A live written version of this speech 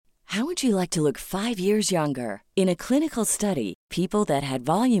How would you like to look 5 years younger? In a clinical study, people that had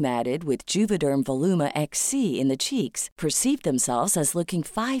volume added with Juvederm Voluma XC in the cheeks perceived themselves as looking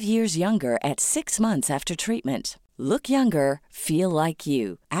 5 years younger at 6 months after treatment. Look younger, feel like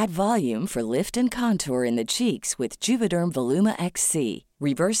you. Add volume for lift and contour in the cheeks with Juvederm Voluma XC.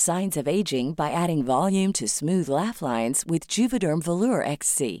 Reverse signs of aging by adding volume to smooth laugh lines with Juvederm Volure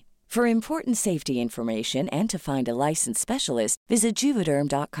XC. For important safety information and to find a licensed specialist, visit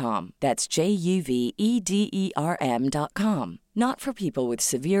Juvederm.com. That's JUVEDERM.com. Not for people with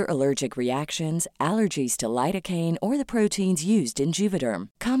severe allergic reactions, allergies to lidocaine, or the proteins used in Juvederm.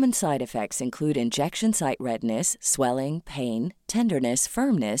 Common side effects include injection site redness, swelling, pain, tenderness,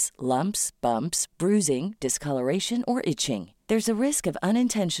 firmness, lumps, bumps, bruising, discoloration, or itching. There's a risk of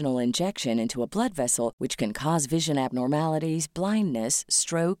unintentional injection into a blood vessel, which can cause vision abnormalities, blindness,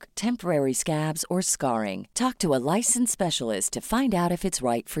 stroke, temporary scabs, or scarring. Talk to a licensed specialist to find out if it's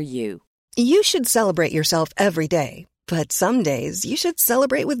right for you. You should celebrate yourself every day, but some days you should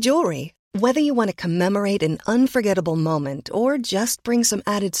celebrate with jewelry. Whether you want to commemorate an unforgettable moment or just bring some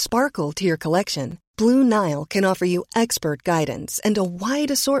added sparkle to your collection, Blue Nile can offer you expert guidance and a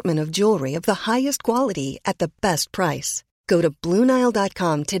wide assortment of jewelry of the highest quality at the best price. Go to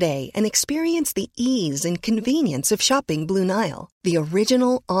BlueNile.com today and experience the ease and convenience of shopping Blue Nile, the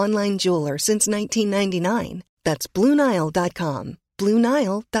original online jeweler since 1999. That's BlueNile.com.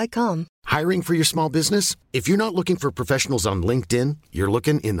 BlueNile.com. Hiring for your small business? If you're not looking for professionals on LinkedIn, you're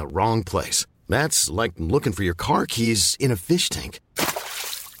looking in the wrong place. That's like looking for your car keys in a fish tank.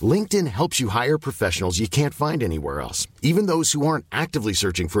 LinkedIn helps you hire professionals you can't find anywhere else, even those who aren't actively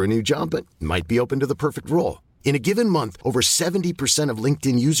searching for a new job but might be open to the perfect role. In a given month, over 70% of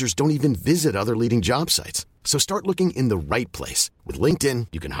LinkedIn users don't even visit other leading job sites. So start looking in the right place. With LinkedIn,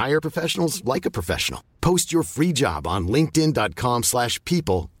 you can hire professionals like a professional. Post your free job on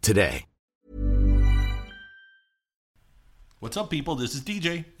linkedin.com/people today. What's up, people? This is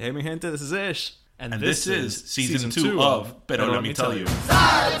DJ. Hey, mi gente, this is Ish. And this is season 2 of Pero Let Me Tell You.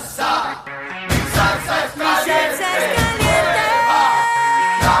 Salsa, mi salsa es caliente,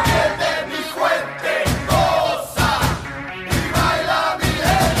 la miel de mi fuente goza y baila mi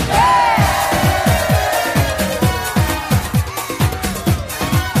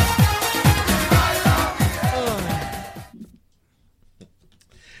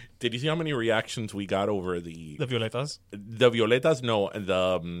Did you see how many reactions we got over the Violetas? The Violetas? No,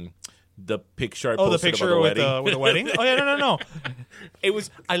 the picture I posted the picture about the with wedding. the wedding? Oh, yeah, no. It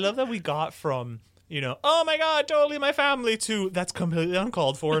was, I love that we got from, oh my God, totally my family, to that's completely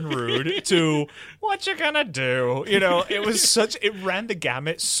uncalled for and rude, to what you gonna do? It ran the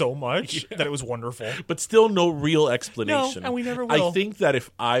gamut so much that it was wonderful. But still no real explanation. No, and we never will. I think that if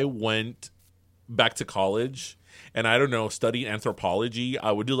I went back to college and I don't know, study anthropology,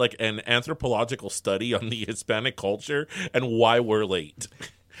 I would do like an anthropological study on the Hispanic culture and why we're late.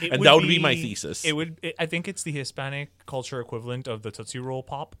 And that would be my thesis. I think it's the Hispanic culture equivalent of the Tootsie Roll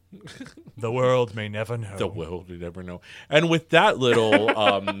Pop. The world may never know. The world may never know. And with that little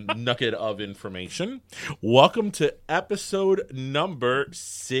nugget of information, welcome to episode number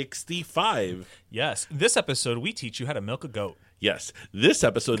 65. Yes, this episode we teach you how to milk a goat. Yes, this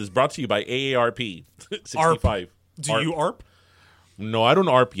episode is brought to you by AARP 65. ARP. Do you ARP? No, I don't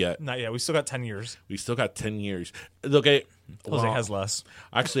ARP yet. Not yet. We still got 10 years. Okay. Jose has less.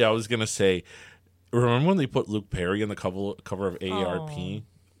 Actually, I was going to say, remember when they put Luke Perry in the cover of AARP?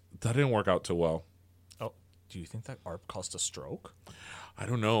 That didn't work out too well. Oh, do you think that ARP caused a stroke? I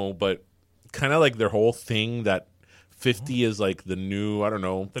don't know, but kind of like their whole thing that 50 is like the new, I don't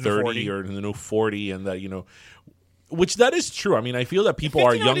know, 30 or the new 40, and that, which that is true. I mean, I feel that people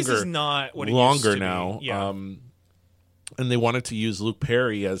are younger, is not what it longer used to now. Be. Yeah. And they wanted to use Luke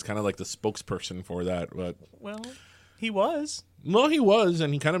Perry as kind of like the spokesperson for that, but he was. No, he was,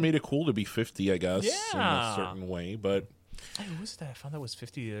 and he kind of made it cool to be 50, I guess, in Yeah. a certain way. But Who was that? I found that was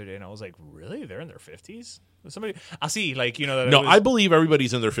 50 the other day, and I was like, really? They're in their 50s? Somebody? I see, that no, I believe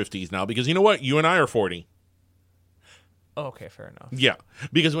everybody's in their 50s now, because you know what? You and I are 40. Oh, okay, fair enough. Yeah,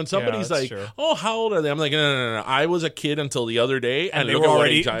 because when somebody's like, true. "Oh, how old are they?" I'm like, "No. I was a kid until the other day, and they look were at what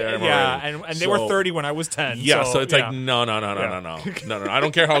already, age I am already." and they were 30 when I was 10. Yeah, so it's yeah. like, no. I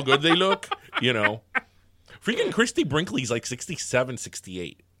don't care how good they look, Freaking Christy Brinkley's like 67,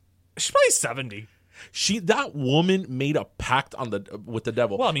 68. She's probably 70. That woman made a pact with the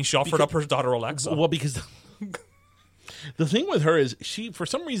devil. Well, I mean, she offered up her daughter Alexa. Well, because The thing with her is for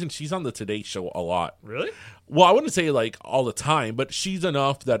some reason, she's on the Today Show a lot. Really? Well, I wouldn't say like all the time, but she's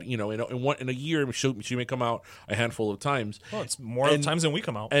enough that in a year she may come out a handful of times. Well, it's more times than we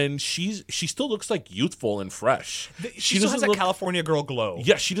come out. And she still looks like youthful and fresh. She still has that California girl glow.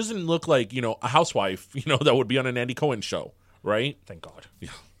 Yeah, she doesn't look like a housewife. That would be on an Andy Cohen show, right? Thank God. Yeah.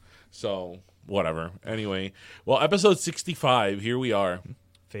 So whatever. Anyway, well, episode 65. Here we are.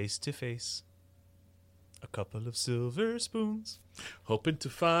 Face to face. A couple of silver spoons. Hoping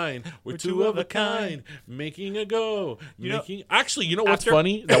to find we're two of a kind. Making a go. Actually, you know what's after-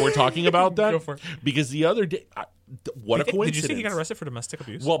 funny that we're talking about that? Go for it. Because the other day, what a coincidence. Did you say he got arrested for domestic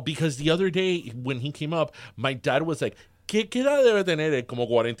abuse? Well, because the other day when he came up, my dad was like, ¿Qué edad debe tener? Como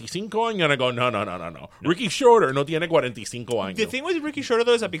 45 años? And I go, no. Ricky Schroeder no tiene 45 años. The thing with Ricky Schroeder,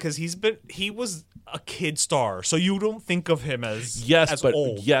 though, is that because he was a kid star, so you don't think of him as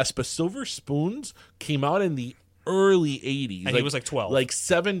old. Yes, but Silver Spoons came out in the early 80s. And he was like 12. Like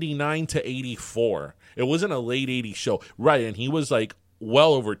 79 to 84. It wasn't a late 80s show. Right, and he was like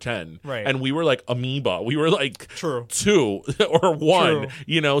well over 10. Right. And we were like amoeba. We were like True. 2 or 1,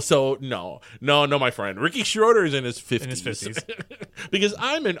 True. So no, my friend. Ricky Schroeder is in his 50s. In his 50s. Because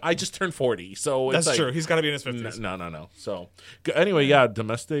I just turned 40. So it's That's true. He's got to be in his 50s. No. So anyway, yeah,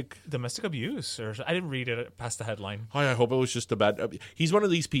 domestic abuse. I didn't read it past the headline. I hope it was just a bad. He's one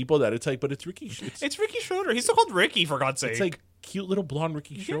of these people that it's like, but it's Ricky. It's Ricky Schroeder. He's still called Ricky, for God's sake. It's like cute little blonde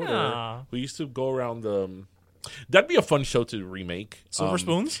Ricky Schroeder Yeah. who used to go around the. That'd be a fun show to remake. Silver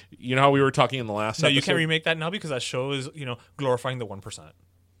Spoons? You know how we were talking in the last No, episode? you can't remake that now because that show is, glorifying the 1%.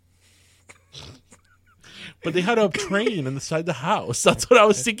 But they had a train inside the house. That's what I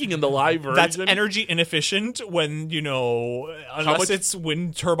was thinking in the live version. That's energy inefficient when, unless it's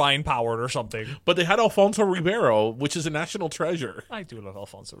wind turbine powered or something. But they had Alfonso Ribeiro, which is a national treasure. I do love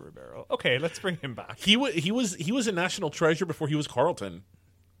Alfonso Ribeiro. Okay, let's bring him back. He was a national treasure before he was Carlton.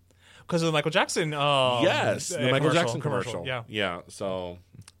 Because of the Michael Jackson. Yes, the Michael Jackson commercial. Yeah. So,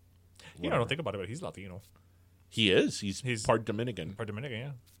 I don't think about it, but he's Latino. He is. He's part Dominican. Part Dominican,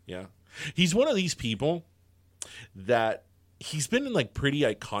 yeah. Yeah. He's one of these people that he's been in like pretty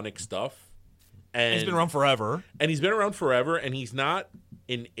iconic stuff. And he's been around forever. And he's not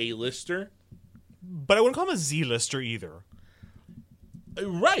an A-lister. But I wouldn't call him a Z-lister either.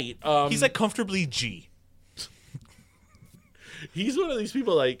 Right. He's like comfortably G. He's one of these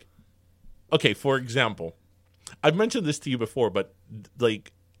people like, okay, for example, I've mentioned this to you before, but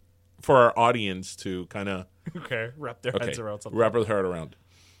like for our audience to kind of wrap their heads around something. Wrap their head around.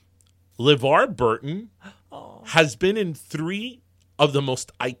 LeVar Burton has been in 3 of the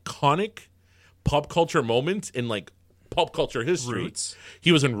most iconic pop culture moments in like pop culture history. Roots.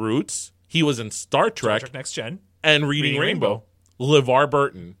 He was in Roots. He was in Star Trek Next Gen. And Reading Rainbow. LeVar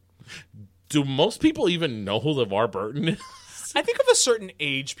Burton. Do most people even know who LeVar Burton is? I think of a certain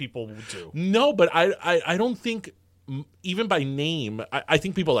age people do. No, but I don't think even by name. I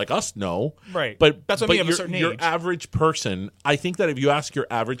think people like us know. Right. But that's what I mean, of a certain your age. average person, I think that if you ask your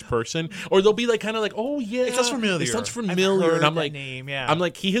average person, or they'll be like kind of like, oh yeah, it sounds familiar. It sounds familiar. I've heard and I'm that like, name, yeah. I'm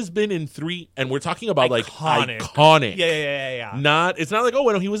like, he has been in 3, and we're talking about Iconic. like iconic. Yeah. It's not like, oh,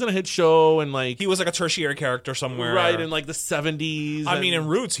 well, he was in a hit show and like he was like a tertiary character somewhere, right, in like the 70s. I mean, in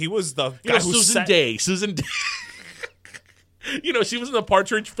Roots, he was the guy who Susan Day. She was in the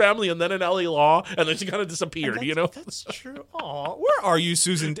Partridge Family and then in LA Law, and then she kind of disappeared. That's true. Aw, where are you,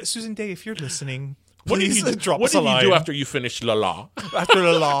 Susan? Susan Day, if you're listening, what did please you drop What us a did line. you do after you finished La La? After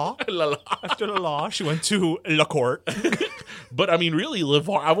the law, La La. after the law, she went to La Court. But I mean, really,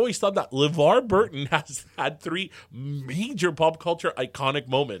 LeVar. I've always thought that LeVar Burton has had 3 major pop culture iconic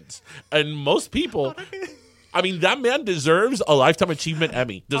moments, and most people. I mean, that man deserves a Lifetime Achievement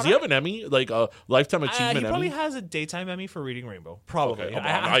Emmy. Does he have an Emmy? Like a Lifetime Achievement he Emmy? probably has a daytime Emmy for Reading Rainbow. Probably. Okay.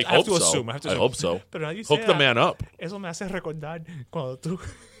 I have to assume. I hope so. But now you Hook say the that, man up. Eso me hace recordar cuando tú...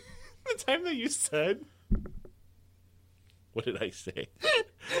 the time that you said... What did I say?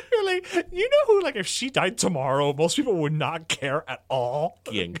 You're like, you know who, like, if she died tomorrow, most people would not care at all?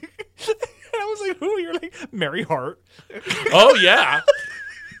 King. I was like, who? You're like, Mary Hart. Oh, yeah.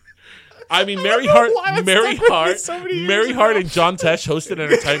 I mean, Mary Hart and John Tesh hosted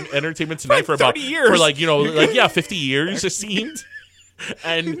Entertainment Tonight for about 30 years. For 50 years it seemed,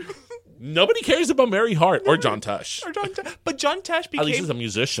 and nobody cares about Mary Hart or John Tesh. But John Tesh became, at least he's a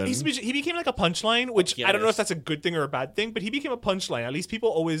musician. He became like a punchline, which I don't know if that's a good thing or a bad thing. But he became a punchline. At least people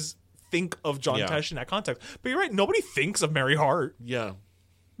always think of John Tesh in that context. But you're right, nobody thinks of Mary Hart. Yeah.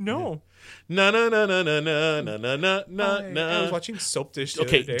 No. Na na na na na na na na na na. I was watching Soap Dish the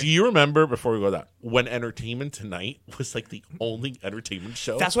Okay, other day. do you remember, before we go to that, when Entertainment Tonight was like the only entertainment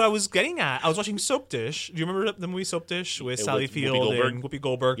show? That's what I was getting at. I was watching Soap Dish. Do you remember the movie Soap Dish with Sally with Whoopi Field Goldberg? and Whoopi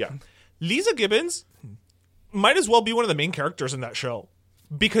Goldberg? Yeah. Lisa Gibbons might as well be one of the main characters in that show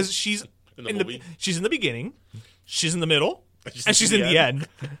because she's In the movie? she's in the beginning, she's in the middle, and she's in the end.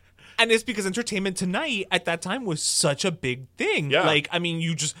 And it's because Entertainment Tonight at that time was such a big thing. Yeah. Like, I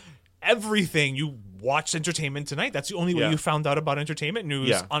mean, everything you watched Entertainment Tonight. That's the only way Yeah. you found out about entertainment news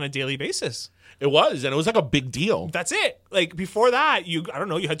Yeah. on a daily basis. It was, and it was like a big deal. That's it. Like before that, you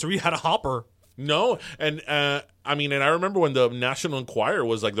had to read how to Hopper. No, and I mean, and I remember when the National Enquirer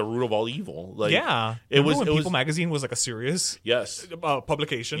was like the root of all evil. Like, Yeah, it Remember was. when It People was Magazine was like a serious yes,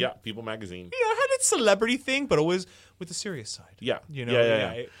 publication. yeah, People Magazine. Yeah, it had its celebrity thing, but always with the serious side. Yeah, you know.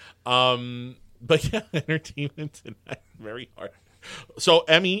 yeah. But yeah, Entertainment Tonight, very hard. So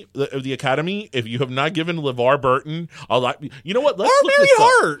Emmy, the Academy, if you have not given LeVar Burton a lot, you know what? Let's Or look Mary this up.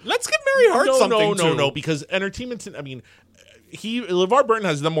 Hart. Let's give Mary Hart something too. No, because Entertainment. I mean, LeVar Burton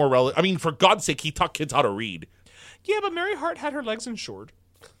has the more relevant. I mean, for God's sake, he taught kids how to read. Yeah, but Mary Hart had her legs insured.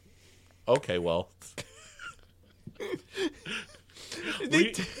 Okay, well,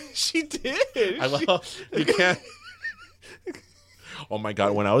 She did. I love you can't. Oh my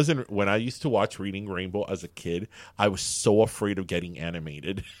God! When I used to watch Reading Rainbow as a kid, I was so afraid of getting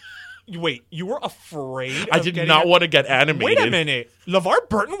animated. Wait, you were afraid? I did not want to get animated. Wait a minute. LeVar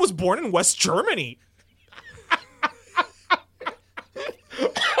Burton was born in West Germany.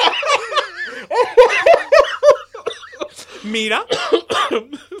 Mira.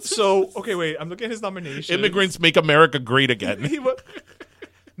 So, okay, wait. I'm looking at his nomination. Immigrants make America great again.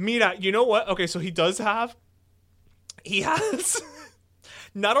 Mira, you know what? Okay, so he has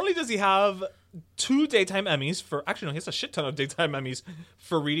not only does he have 2 daytime Emmys for, actually no, he has a shit ton of daytime Emmys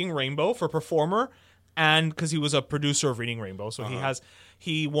for Reading Rainbow, for performer, and because he was a producer of Reading Rainbow. So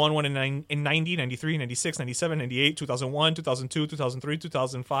he won one in 90, 93, 96, 97, 98, 2001, 2002, 2003,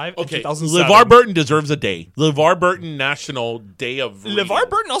 2005, and Okay, 2007. LeVar Burton deserves a day. LeVar Burton National Day of Reading. LeVar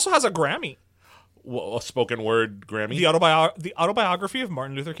Burton also has a Grammy. Well, a spoken word Grammy. The autobiography of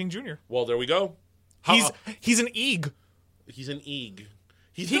Martin Luther King Jr. Well, there we go. He's an EG. He's an EG.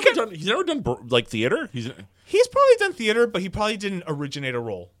 He's never done like theater. He's probably done theater, but he probably didn't originate a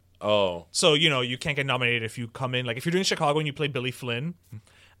role. Oh, So, you can't get nominated if you come in. Like, if you're doing Chicago and you play Billy Flynn,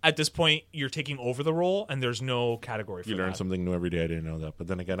 at this point, you're taking over the role, and there's no category for you that. learn something new every day. I didn't know that. But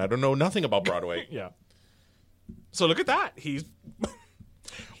then again, I don't know nothing about Broadway. Yeah. So, look at that. He's...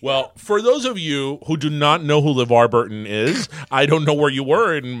 Well, for those of you who do not know who LeVar Burton is, I don't know where you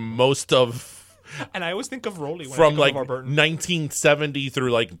were in most of... And I always think of Rolly when From I like think of LeVar Burton. 1970 through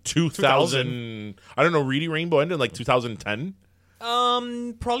like 2000. I don't know, Reading Rainbow ended in like 2010.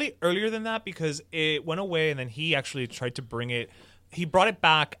 Probably earlier than that because it went away, and then he actually tried to bring it. He brought it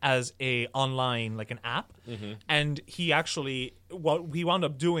back as a online, like an app, and he actually what he wound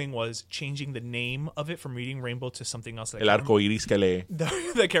up doing was changing the name of it from Reading Rainbow to something else. El arco iris que lee. That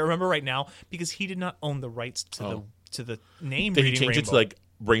I can't remember right now because he did not own the rights to the name. Did he Reading change it Rainbow. to like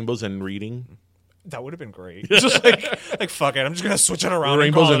Rainbows and Reading? That would have been great. Just like fuck it, I'm just gonna switch it around.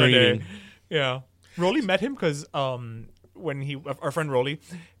 Rainbows and, call and it a day. Reading. Yeah, Rolly met him because when our friend Rolly,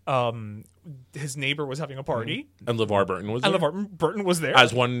 his neighbor was having a party, And LeVar Burton was and there? LeVar Burton was there,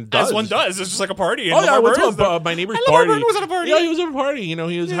 As one does. As one does. It's just like a party. And Oh, yeah, I LeVar went Burton was to there. my neighbor's And LeVar party. Burton was at a party. Yeah, he was at a party.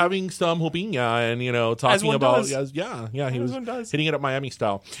 He was having some hopiña and, talking one about... does. He As was one does. hitting it up Miami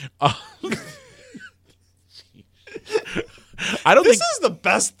style. I don't This think... is the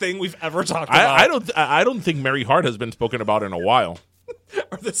best thing we've ever talked about. I don't think Mary Hart has been spoken about in a while.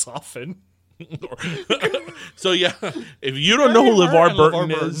 or this often. So yeah, if you don't know who Mary Hart LeVar and Burton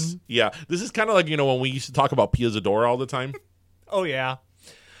LeVar is, Burton. yeah, this is kind of like when we used to talk about Pia Zadora all the time. Oh yeah,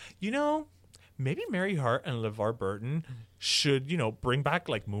 maybe Mary Hart and LeVar Burton should bring back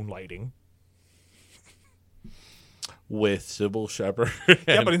like moonlighting. With Sybil Shepherd.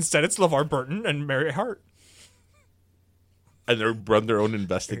 Yeah, but instead it's LeVar Burton and Mary Hart. And they run their own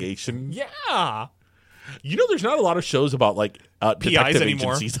investigation. Yeah. There's not a lot of shows about like detective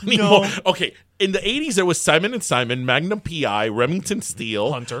anymore. agencies anymore. No. Okay, in the 80s there was Simon and Simon, Magnum PI, Remington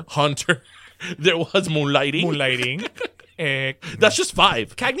Steele, Hunter. There was Moonlighting. Moonlighting. That's just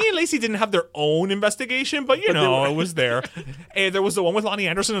 5. Cagney and Lacey didn't have their own investigation, but it was there. There was the one with Lonnie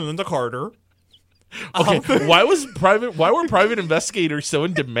Anderson and Linda Carter. Okay, why were private investigators so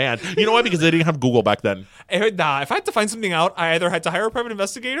in demand? You know why? Because they didn't have Google back then. If I had to find something out, I either had to hire a private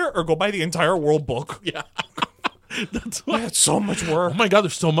investigator or go buy the entire World Book. Yeah. That's I why. had so much work. Oh my God,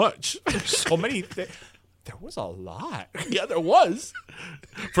 there's so much. So many. There was a lot. Yeah, there was.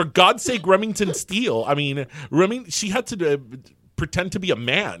 For God's sake, Remington Steele. I mean, she had to pretend to be a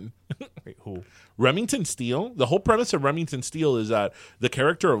man. Wait, who? Remington Steele. The whole premise of Remington Steele is that the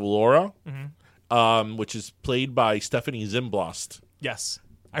character of Laura, which is played by Stephanie Zimbalist. Yes,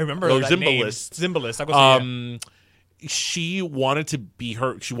 I remember Or that Zimbalist. name. Zimbalist. That was She wanted to be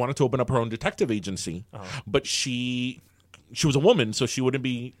her. She wanted to open up her own detective agency, but she was a woman, so she wouldn't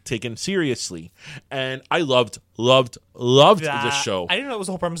be taken seriously. And I loved the show. I didn't know it was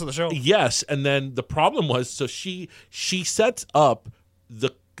the whole premise of the show. Yes, and then the problem was, so she sets up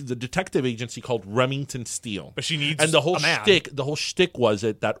the detective agency called Remington Steele, But she needs and the whole a man. shtick was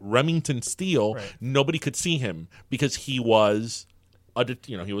that Remington Steele, nobody could see him because he was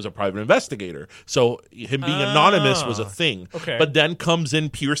he was a private investigator. So him being anonymous was a thing. Okay. But then comes in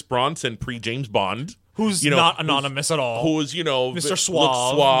Pierce Bronson, pre-James Bond, Who's not anonymous at all. who's Mr. looks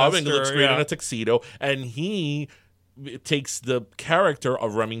Suave, suave and looks Mr. great in yeah. a tuxedo, and he takes the character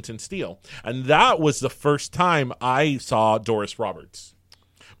of Remington Steele. And that was the first time I saw Doris Roberts.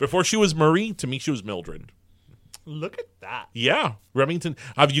 Before she was Marie, to me she was Mildred. Look at that. Yeah, Remington.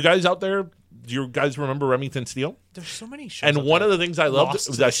 Have you guys out there? Do you guys remember Remington Steele? There's so many shows. And one of the things I loved Lost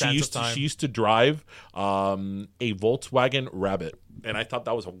was to that the sands of time. she used to drive a Volkswagen Rabbit, and I thought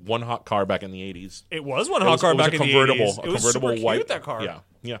that was one hot car back in the 80s. It was one hot car back in the 80s. A It was convertible super white cute, that car.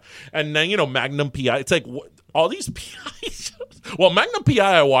 Yeah. And then Magnum PI. It's like all these PI shows. Well, Magnum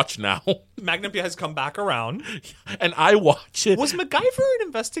PI I watch now, Magnum PI has come back around. and I watch it. Was MacGyver an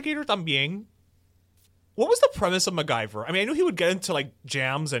investigator también? What was the premise of MacGyver? I mean, I knew he would get into like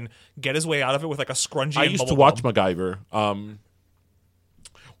jams and get his way out of it with like a scrunchie. I and used to bubble watch gum. MacGyver. But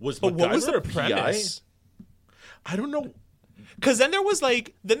what was MacGyver the a PI? premise? I don't know. Because then there was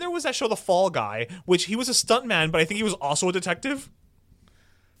that show The Fall Guy, which he was a stuntman, but I think he was also a detective.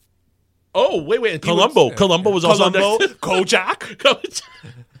 Oh, wait. Columbo. Columbo was also on Columbo, there. Kojak.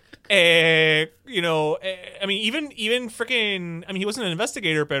 I mean, even freaking. I mean, he wasn't an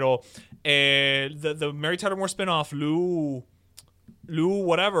investigator, pero the Mary Tyler Moore spinoff, Lou,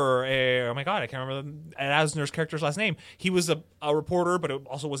 whatever. Oh my God, I can't remember Asner's character's last name. He was a reporter, but it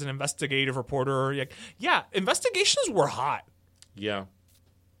also was an investigative reporter. Yeah, investigations were hot. Yeah.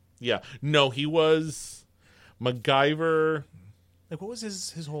 No, he was MacGyver. Like, what was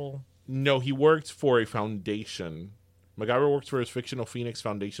his whole? No, he worked for a foundation. MacGyver worked for his fictional Phoenix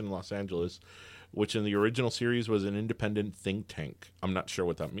Foundation in Los Angeles, which in the original series was an independent think tank. I'm not sure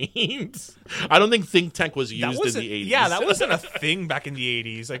what that means. I don't think think tank was used in the 80s. Yeah, that wasn't a thing back in the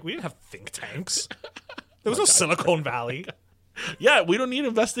 80s. Like, we didn't have think tanks. There was no Silicon Valley. Yeah, we don't need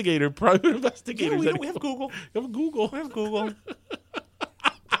private investigators. Yeah, we have Google. We have Google. We have Google.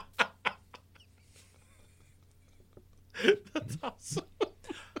 That's awesome.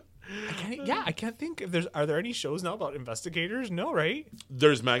 I can't think if are there any shows now about investigators? No, right?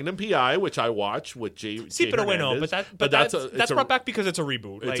 There's Magnum PI, which I watch with Jay. Sí, pero bueno, Hernandez. but that's brought back because it's a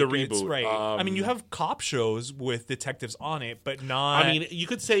reboot. It's a reboot, right? I mean, you have cop shows with detectives on it, but not. I mean, you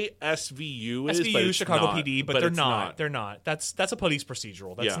could say SVU is, but SVU, it's Chicago not, PD, but they're it's not. They're not. That's a police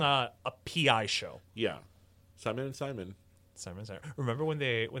procedural. That's not a PI show. Yeah, Simon and Simon. Remember when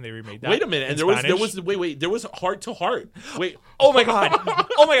they remade that? Wait a minute, and there was Heart to Heart. Wait, oh my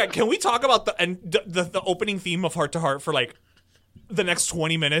god, Can we talk about the opening theme of Heart to Heart for like the next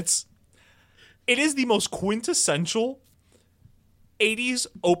 20 minutes? It is the most quintessential 80s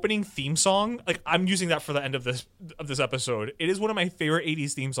opening theme song. Like, I'm using that for the end of this episode. It is one of my favorite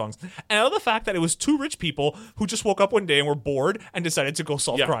 80s theme songs. And I love the fact that it was two rich people who just woke up one day and were bored and decided to go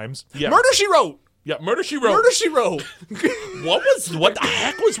solve crimes. Yeah. Murder, She Wrote. Yeah, Murder, She Wrote. Murder, She Wrote. What the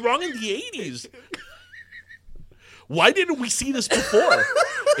heck was wrong in the 80s? Why didn't we see this before?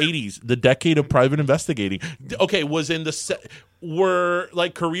 80s, the decade of private investigating. Okay, were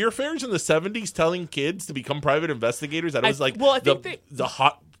like career fairs in the 70s telling kids to become private investigators? That was like the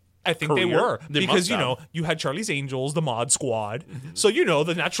hot. I think career? they were They because must have. you had Charlie's Angels, the Mod Squad. So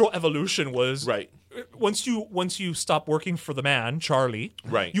the natural evolution was Right. Once you stop working for the man Charlie,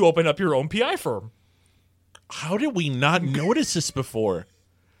 Right. you open up your own PI firm. How did we not notice this before?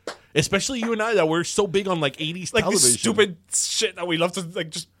 Especially you and I, that we're so big on like 80s Like television. this stupid shit that we love to like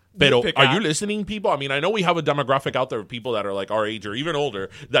just. Pero, pick are at. you listening, people? I mean, I know we have a demographic out there of people that are like our age or even older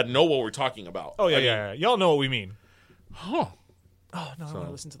that know what we're talking about. Oh yeah, I mean, yeah. Y'all know what we mean. Huh. Oh no, I want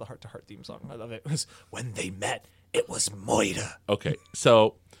to listen to the Heart to Heart theme song. I love it. It was when they met. It was Moira. Okay,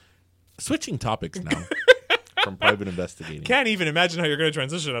 so switching topics now from private investigating. Can't even imagine how you're going to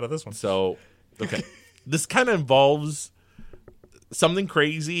transition out of this one. So, okay, this kind of involves something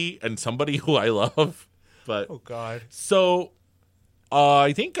crazy and somebody who I love. But Oh God. so,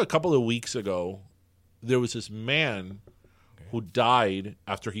 I think a couple of weeks ago, there was this man who died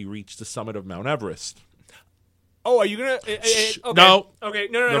after he reached the summit of Mount Everest. Oh, are you gonna? Okay. No. Okay.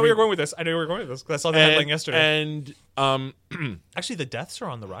 No. I know where you're going with this. I know where you're going with this because I saw the headline yesterday. And actually, the deaths are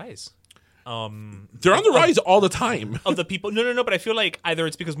on the rise. they're on the rise all the time. Of the people. No. But I feel like either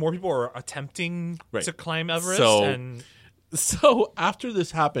it's because more people are attempting to climb Everest, So after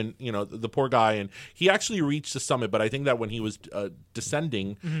this happened, the poor guy, and he actually reached the summit, but I think that when he was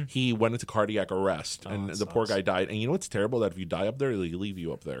descending, he went into cardiac arrest, and the poor guy died. And you know what's terrible? That if you die up there, they leave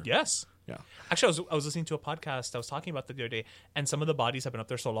you up there. Yes. Yeah. Actually, I was listening to a podcast I was talking about the other day, and some of the bodies have been up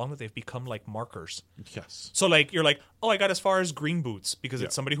there so long that they've become like markers. Yes. So like you're like, oh, I got as far as green boots because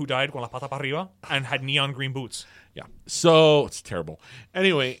it's somebody who died con la pata para arriba and had neon green boots. Yeah. So it's terrible.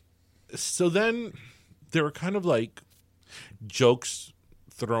 Anyway, so then there were kind of like jokes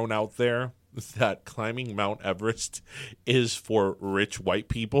thrown out there that climbing Mount Everest is for rich white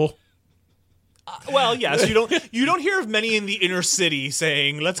people. Well, yes, you don't hear of many in the inner city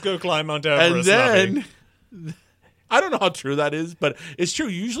saying, "Let's go climb Mount Everest." And then I don't know how true that is, but it's true.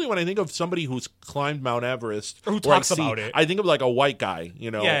 Usually, when I think of somebody who's climbed Mount Everest or who talks about it, I think of like a white guy.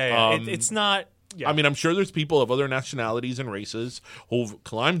 Yeah. It's not. Yeah. I mean, I'm sure there's people of other nationalities and races who've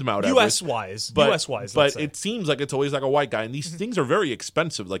climbed Mount Everest. US-wise. But it seems like it's always like a white guy. And these things are very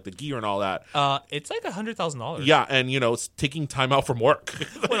expensive, like the gear and all that. It's like $100,000. Yeah, and, it's taking time out from work.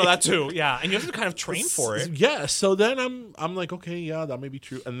 Well, that too, yeah. And you have to kind of train for it. Yeah, so then I'm like, okay, yeah, that may be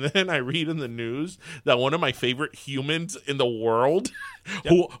true. And then I read in the news that one of my favorite humans in the world,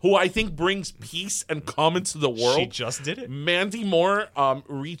 who I think brings peace and calm into the world. She just did it. Mandy Moore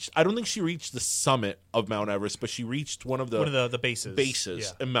reached, I don't think she reached the summit of Mount Everest, but she reached one of the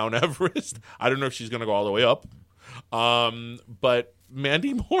bases in Mount Everest. I don't know if she's going to go all the way up. But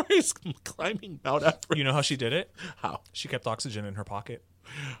Mandy Moore is climbing Mount Everest. You know how she did it? How? She kept oxygen in her pocket.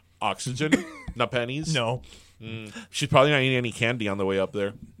 Oxygen? Not pennies? No. She's probably not eating any candy on the way up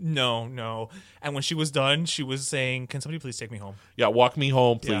there. No. And when she was done, she was saying, "Can somebody please take me home?" Yeah, walk me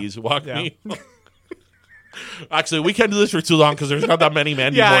home, please. Yeah. Walk me home. Actually, we can't do this for too long because there's not that many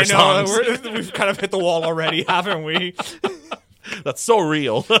Mandy Moore songs. We've kind of hit the wall already, haven't we? That's so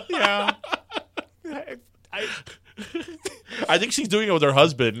real. Yeah. I think she's doing it with her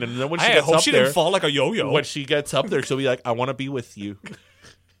husband, and then when she gets hope up she there, didn't fall like a yo-yo. When she gets up there, she'll be like, "I want to be with you."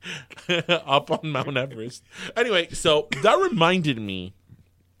 Up on Mount Everest. Anyway, so that reminded me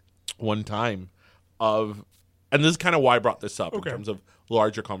one time of, and this is kind of why I brought this up in terms of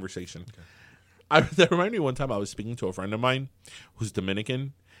larger conversation. Okay. That reminded me one time I was speaking to a friend of mine who's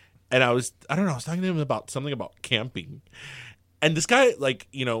Dominican, and I was talking to him about something about camping. And this guy, like,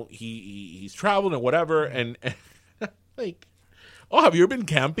 he's traveled and whatever, and like, "Oh, have you ever been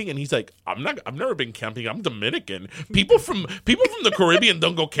camping?" And he's like, I've never been camping. I'm Dominican. People from the Caribbean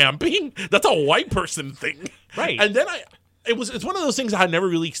don't go camping. That's a white person thing. Right. And then it's one of those things I had never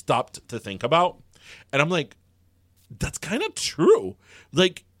really stopped to think about. And I'm like, that's kind of true.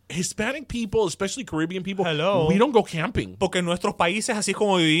 Like, Hispanic people, especially Caribbean people, we don't go camping. Porque en nuestros países así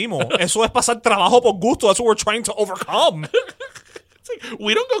como vivimos. Eso es pasar trabajo por gusto. That's what we're trying to overcome. It's like,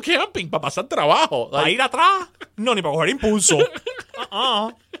 we don't go camping para pasar trabajo. Para ir atrás? No, ni para coger impulso.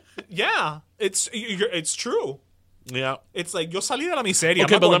 Yeah, it's true. Yeah. It's like, yo salí de la miseria.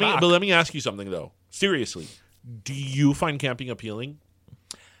 Okay, but let me ask you something, though. Seriously, do you find camping appealing?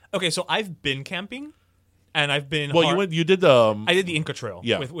 Okay, so I've been camping. And I've been. Well, you did the. I did the Inca Trail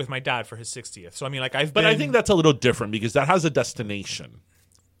with my dad for his 60th. So I mean, like But I think that's a little different because that has a destination.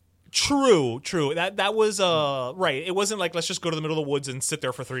 True. That was right. It wasn't like let's just go to the middle of the woods and sit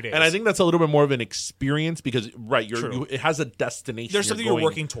there for 3 days. And I think that's a little bit more of an experience because it has a destination. There's something you're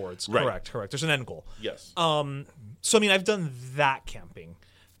working towards. Right. Correct. There's an end goal. Yes. So I mean, I've done that camping.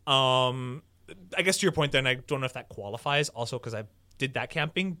 I guess to your point, then I don't know if that qualifies. Also, because I did that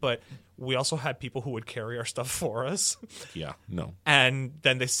camping, but we also had people who would carry our stuff for us. Yeah, no. And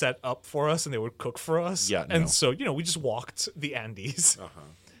then they set up for us and they would cook for us. Yeah, and so, we just walked the Andes,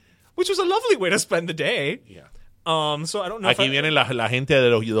 which was a lovely way to spend the day. Yeah. So I don't know Aquí vienen la gente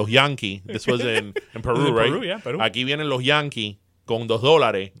de los Yankees. This was in Peru, right? Peru, yeah, Peru. Aquí vienen los Yankees con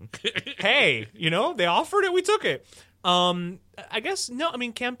 $2. Hey, they offered it, we took it. I guess, no, I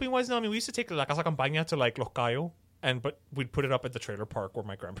mean, camping-wise, no. I mean, we used to take la Casa Campaña to, like, Los Cayos. But we'd put it up at the trailer park where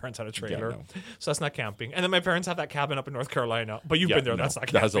my grandparents had a trailer. Yeah, no. So that's not camping. And then my parents have that cabin up in North Carolina. But you've been there. No, that's not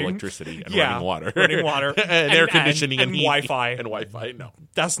camping. That has electricity and running water. and air conditioning and Wi-Fi. And Wi-Fi, no.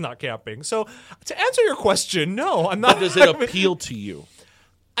 That's not camping. So to answer your question, no, I'm not. But does it appeal to you?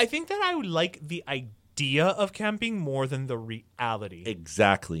 I think that I would like the idea of camping more than the reality.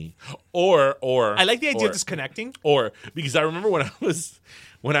 Exactly. Or I like the idea of disconnecting. Or because I remember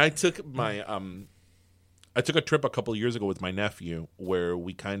when I took my I took a trip a couple of years ago with my nephew where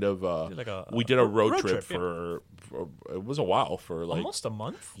we kind of we did a road trip for it was a while for like almost a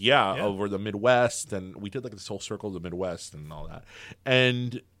month. Yeah, over the Midwest, and we did like this whole circle of the Midwest and all that.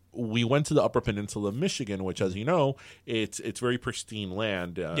 And we went to the Upper Peninsula of Michigan, which, as you know, it's very pristine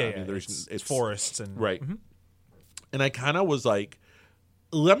land. I mean, it's forests and right. Mm-hmm. And I kind of was like,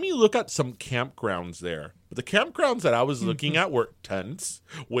 let me look at some campgrounds there. But the campgrounds that I was looking at were tents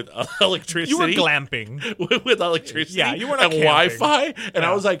with electricity. You were glamping. with electricity Yeah, you were not and camping. Wi-Fi. And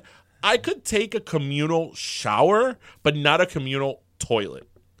I was like, I could take a communal shower, but not a communal toilet.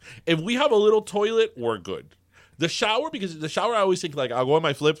 If we have a little toilet, we're good. The shower, because the shower, I always think, like, I'll go in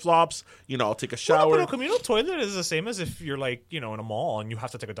my flip-flops, I'll take a shower. Well, but a communal toilet is the same as if you're, like, in a mall and you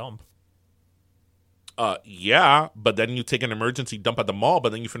have to take a dump. Yeah, but then you take an emergency dump at the mall,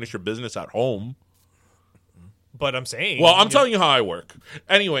 but then you finish your business at home. But I'm saying... Well, I'm telling you how I work.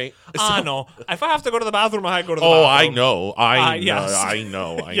 Anyway. No. If I have to go to the bathroom, I go to the bathroom. I know. Yes. I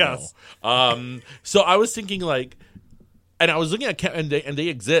know. Yes. So I was thinking, like... And I was looking at... And they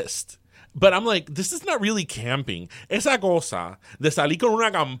exist. But I'm like, this is not really camping. Esa cosa de salir con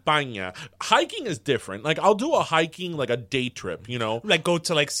una campaña. Hiking is different. Like, I'll do a hiking, like a day trip, Like, go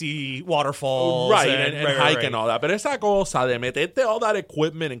to, like, see waterfalls. Right, and hike and all that. But esa cosa de meterte all that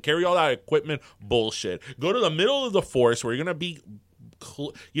equipment and carry all that equipment, bullshit. Go to the middle of the forest where you're going to be...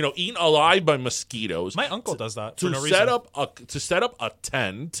 eaten alive by mosquitoes. My uncle does that to for no set reason. to set up a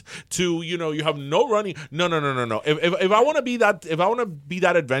tent. To you have no running. No. If I want to be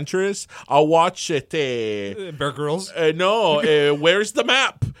that adventurous, I'll watch it. Bear Grylls. No. Where's the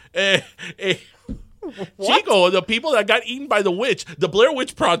map? Chico, the people that got eaten by the witch, the Blair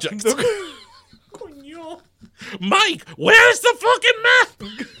Witch Project. Mike, where's the fucking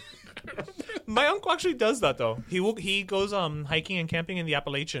map? My uncle actually does that though. He goes hiking and camping in the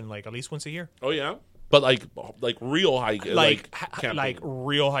Appalachian like at least once a year. Oh yeah, but like real hiking, like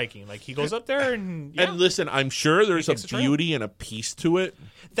real hiking. Like he goes up there and and listen, I'm sure there's a beauty and a peace to it.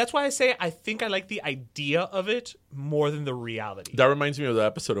 That's why I say I think I like the idea of it more than the reality. That reminds me of the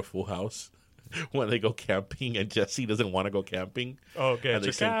episode of Full House when they go camping and Jesse doesn't want to go camping. Oh, get and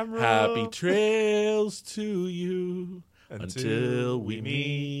your camera. Happy trails to you. Until we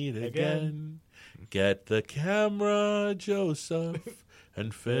meet again. Get the camera, Joseph,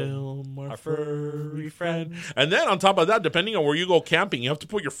 and film our furry friend. And then on top of that, depending on where you go camping, you have to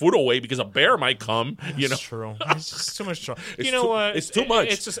put your food away because a bear might come. That's true. It's just too much trouble. What? It's too much.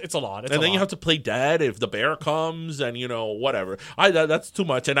 It's a lot. And then you have to play dead if the bear comes and, whatever. That's too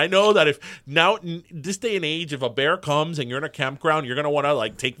much. And I know that if now, in this day and age, if a bear comes and you're in a campground, you're going to want to,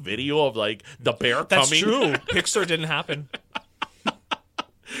 like, take video of, like, the bear coming. That's true. Pixar didn't happen.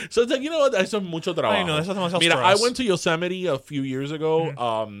 So it's like, that's mucho trabajo. I know, that's demasiado Mira, stress. I went to Yosemite a few years ago,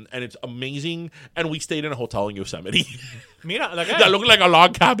 and it's amazing. And we stayed in a hotel in Yosemite. Mira, that looked like a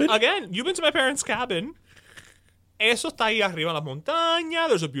log cabin. Again, you've been to my parents' cabin. Eso está ahí arriba en la montaña.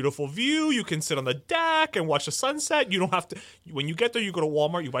 There's a beautiful view. You can sit on the deck and watch the sunset. You don't have to. When you get there, you go to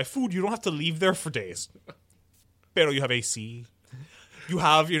Walmart. You buy food. You don't have to leave there for days. Pero you have AC. You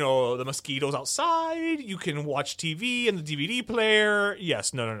have, the mosquitoes outside. You can watch TV and the DVD player.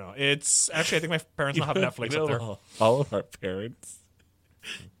 Yes, no. It's actually, I think my parents don't have Netflix up there. All of our parents.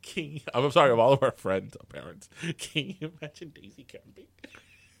 I'm sorry, of all of our friends' parents. Can you imagine Daisy camping?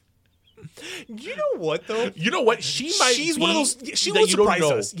 You know what though? You know what? She's one of those. She will surprise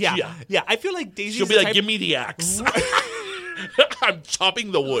us. Yeah. I feel like Daisy. She'll be like, "Give me the axe." I'm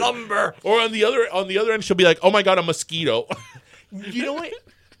chopping the wood. Lumber. Or on the other end, she'll be like, "Oh my god, a mosquito." You know what?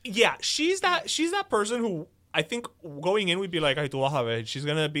 Yeah, she's that person who I think going in we'd be like, "Ay, tú vas a ver, she's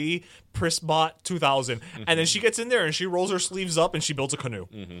gonna be Prisbot 2000," and then she gets in there and she rolls her sleeves up and she builds a canoe.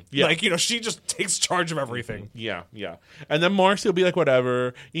 Yeah. Like she just takes charge of everything. Yeah. And then Marcy will be like,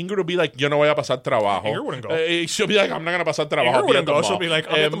 whatever. Ingrid will be like, yo no voy a pasar trabajo. Ingrid wouldn't go. She'll be like, I'm not gonna pasar trabajo. Ingrid wouldn't go. She'll be like,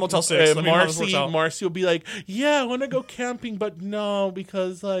 I'm at the Motel 6. Let me know how this works out. Marcy will be like, yeah, I want to go camping, but no,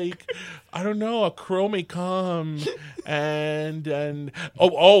 because like, I don't know, a crow may come, and I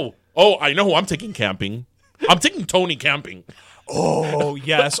know who I'm taking camping. I'm taking Tony camping. Oh,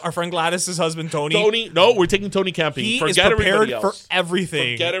 yes. Our friend Gladys's husband, Tony. No, we're taking Tony camping. He Forget is prepared everybody for else.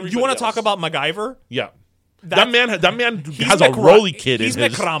 everything. Forget everybody You want else. to talk about MacGyver? Yeah. That man He's has a rolly kid in He's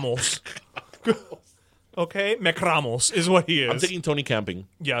his... Mecramos. Okay? Mecramos is what he is. I'm taking Tony camping.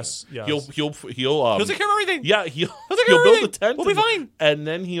 Yes. He'll take care of everything. Yeah, he'll take care of build everything. a tent. We'll be fine. And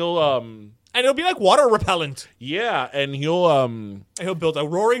then he'll And it'll be like water repellent. yeah, and he'll Build a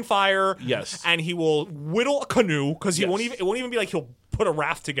roaring fire. Yes. And he will whittle a canoe because Yes. it won't even be like he'll put a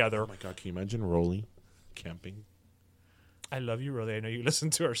raft together. oh my god, can you imagine Rolly camping? I love you, really. I know you listen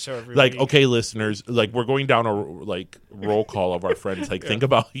to our show every Like, week. okay, listeners, like we're going down a roll call of our friends. Like, think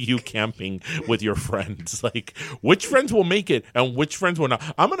about you camping with your friends. Like, which friends will make it and which friends will not.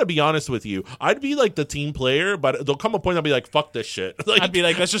 I'm gonna be honest with you. I'd be like the team player, but there'll come a point I'll be like, fuck this shit. Like, I'd be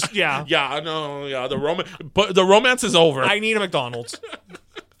like, let's just, yeah. yeah, no, yeah, the romance is over. I need a McDonald's.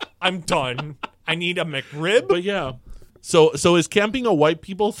 I'm done. I need a McRib. But yeah. So is camping a white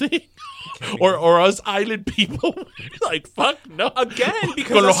people thing? or us island people? Like, fuck no. Again,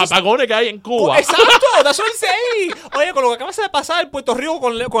 because con los that's just- apagones que hay en Cuba. Exacto, that's what I'm saying. Oye, con lo que acaba de pasar en Puerto Rico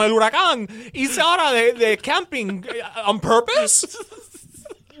con el huracán, hice ahora de camping on purpose?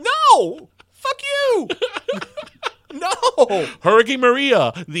 No! Fuck you! No! Hurricane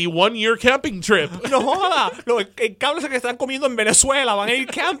Maria, the 1-year camping trip. No joda. Los cables que están comiendo en Venezuela van a ir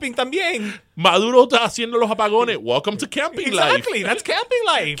camping también. Maduro está haciendo los apagones. Welcome to camping life. Exactly, that's camping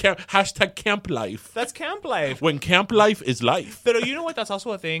life. Hashtag camp life. That's camp life. When camp life is life. But you know what? That's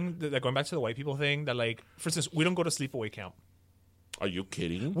also a thing, that going back to the white people thing, that like, for instance, we don't go to sleepaway camp. Are you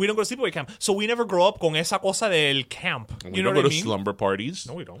kidding? We don't go to sleepaway camp. So we never grow up con esa cosa del camp. We You know don't what go I to mean? slumber parties.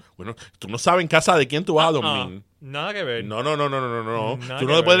 No, we don't. Bueno, tú no sabes en casa de quién tú vas a dormir. Nada que ver. No. Nada Tú que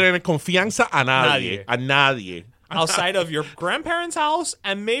no le puedes ver. tener confianza a nadie. Nadie. A nadie. Outside of your grandparents' house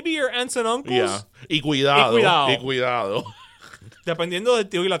and maybe your aunts and uncles. Yeah. Y cuidado. Y cuidado. Y cuidado. Dependiendo del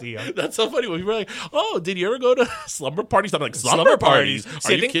tío y la tía. That's so funny when people are like, oh, did you ever go to slumber parties? I'm like, slumber parties?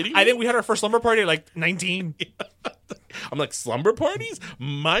 See, Are you kidding me? I think we had our first slumber party at like 19. I'm like, slumber parties?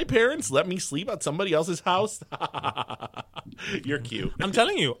 My parents let me sleep at somebody else's house? You're cute. I'm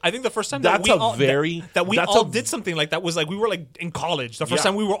telling you, I think the first time That's that we a all, very- that we that's all a- did something like that was like we were like in college. The first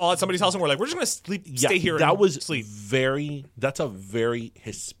Yeah. time we were all at somebody's house and we're like, we're just gonna stay here. That and was sleep. that's a very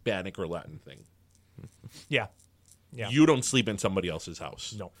Hispanic or Latin thing. Yeah. Yeah. You don't sleep in somebody else's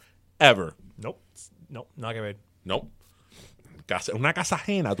house. No. Ever. Nope. No. Nada que ver. Nope. Una casa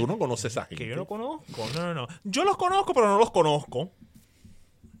ajena. Tú no conoces a Que gente. yo no conozco. No. Yo los conozco, pero no los conozco.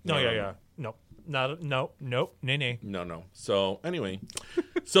 No, yeah. No. No. Nene. No. So, anyway.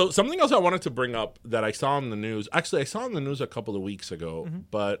 So, something else I wanted to bring up that I saw in the news. Actually, I saw in the news a couple of weeks ago,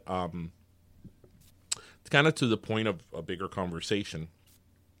 but it's kind of to the point of a bigger conversation.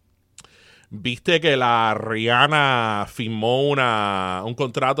 Viste que la Rihanna firmó un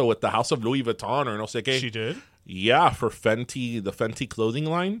contrato with the House of Louis Vuitton or no sé qué. She did? Yeah, for Fenty, the Fenty clothing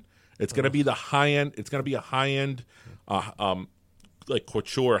line. It's going to be the high-end, it's going to be a high-end, like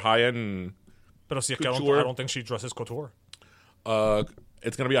couture, high-end. Pero si es que Couture. I don't think she dresses couture.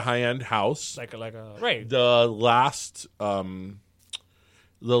 It's going to be a high-end house. Like a right. The last,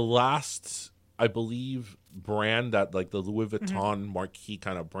 I believe, brand that like the Louis Vuitton marquee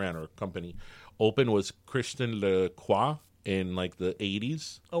kind of brand or company opened was Christian Lacroix in like the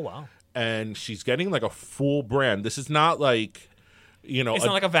 80s. Oh wow. And she's getting like a full brand. This is not like, you know, It's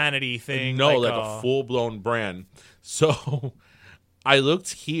not like a vanity thing. no, like a full-blown brand. So I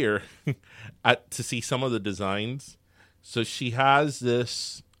looked here to see some of the designs. So she has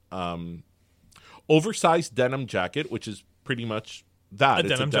this oversized denim jacket, which is pretty much that.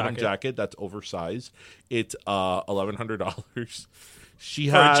 It's a denim jacket that's oversized. It's $1,100. She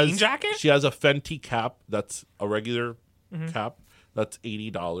For a has jean jacket? She has a Fenty cap that's a regular cap that's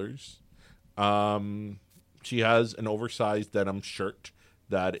 $80. She has an oversized denim shirt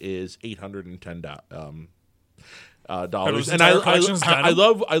that is $810. Dollars. this And entire collection's I denim?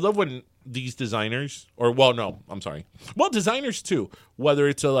 love when these designers, designers too, whether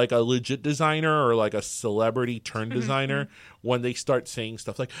it's a legit designer or like a celebrity turned designer, when they start saying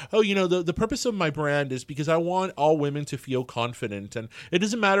stuff like, oh, you know, the purpose of my brand is because I want all women to feel confident and it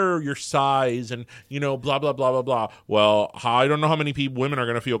doesn't matter your size and, you know, blah, blah, blah, blah, blah. Well, I don't know how many women are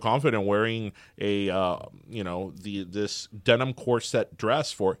going to feel confident wearing a, this denim corset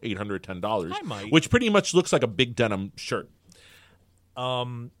dress for $810, I might. which pretty much looks like a big denim shirt.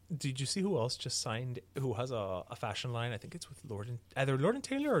 Did you see who else just signed? Who has a fashion line? I think it's with either Lord and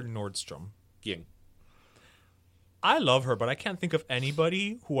Taylor or Nordstrom. Quién? I love her, but I can't think of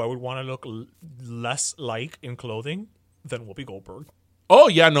anybody who I would want to look less like in clothing than Whoopi Goldberg. Oh,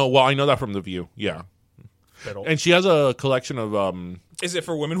 yeah, no. Well, I know that from The View. Yeah. Pero, And she has a collection of... is it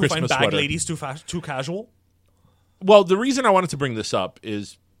for women who Christmas find bag sweater. ladies too casual? Well, the reason I wanted to bring this up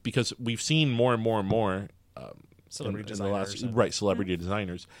is because we've seen more and more... Celebrity in the designers. last, celebrity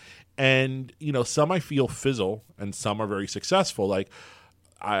designers. And, you know, some I feel fizzle and some are very successful. Like,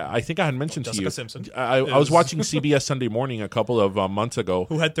 I think I had mentioned to Jessica you. Simpson I was watching CBS Sunday Morning a couple of months ago.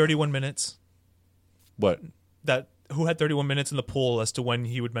 Who had 31 minutes? What? That who had 31 minutes in the poll as to when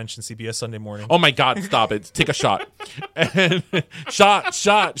he would mention CBS Sunday Morning. Oh my God, stop it. Take a shot. And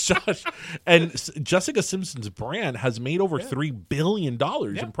shot. And Jessica Simpson's brand has made over $3 billion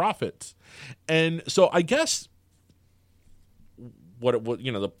in profits. And so I guess what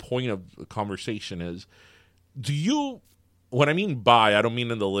the point of the conversation is, when I mean buy, I don't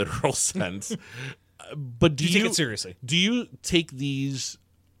mean in the literal sense, but do you take it seriously? Do you take these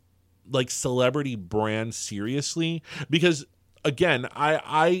like celebrity brands seriously? Because again,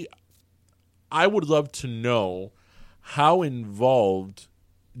 I would love to know how involved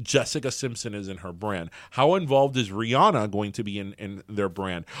Jessica Simpson is in her brand. How involved is Rihanna going to be in their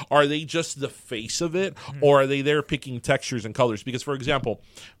brand? Are they just the face of it, or are they there picking textures and colors? Because, for example,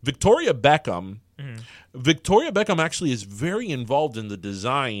 Victoria Beckham actually is very involved in the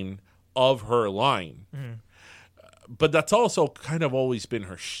design of her line. But that's also kind of always been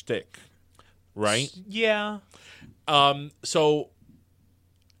her shtick, right? Yeah. So,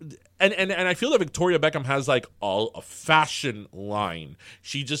 and I feel that Victoria Beckham has like a fashion line.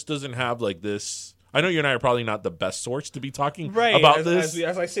 She just doesn't have like this. I know you and I are probably not the best source to be talking about this.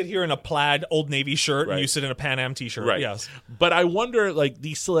 As I sit here in a plaid Old Navy shirt and you sit in a Pan Am t-shirt. Right. Yes. But I wonder, like,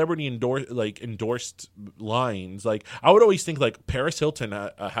 these celebrity endorsed lines. Like, I would always think, like, Paris Hilton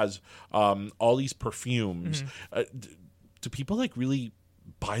has all these perfumes. Do people, like, really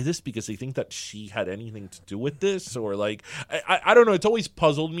buy this because they think that she had anything to do with this? Or, like, I don't know. It's always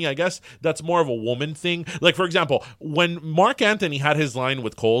puzzled me. I guess that's more of a woman thing. Like, for example, when Mark Anthony had his line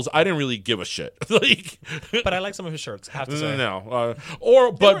with Kohl's, I didn't really give a shit. Like, but I like some of his shirts, I have to say. No.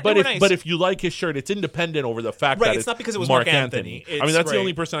 But if you like his shirt, it's independent over the fact that it's not because it was Mark Anthony. I mean, that's the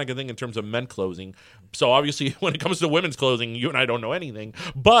only person I can think in terms of men clothing. So obviously, when it comes to women's clothing, you and I don't know anything.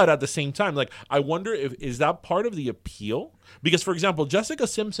 But at the same time, like, I wonder is that part of the appeal? Because, for example, Jessica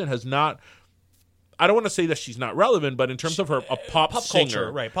Simpson has not. I don't want to say that she's not relevant, but in terms of her pop singer,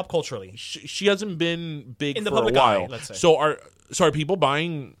 culture, right? Pop culturally, she hasn't been big in the for public a while. eye, let's say. So are people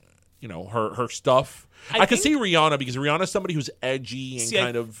buying, her stuff? I could see Rihanna, because Rihanna's somebody who's edgy and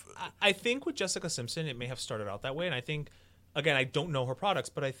kind of. I think with Jessica Simpson, it may have started out that way, and I think, again, I don't know her products,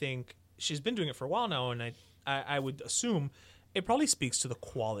 but I think she's been doing it for a while now, and I would assume it probably speaks to the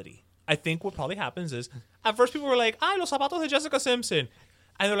quality. I think what probably happens is, at first people were like, los zapatos de Jessica Simpson.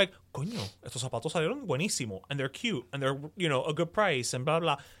 And they're like, coño, estos zapatos salieron buenísimo. And they're cute. And they're, a good price and blah,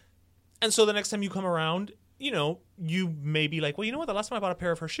 blah. And so the next time you come around, you may be like, well, you know what? The last time I bought a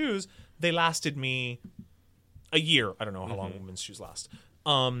pair of her shoes, they lasted me a year. I don't know how long women's shoes last.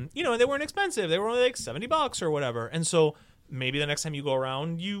 And they weren't expensive. They were only like $70 or whatever. And so maybe the next time you go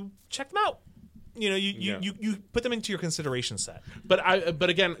around, you check them out. You put them into your consideration set. But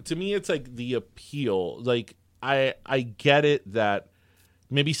again, to me, it's like the appeal. Like, I get it that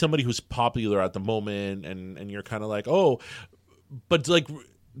maybe somebody who's popular at the moment and you're kind of like, oh, but like,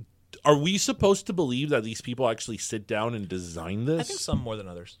 are we supposed to believe that these people actually sit down and design this? I think some more than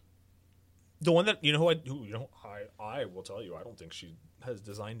others. The one that, I will tell you, I don't think she has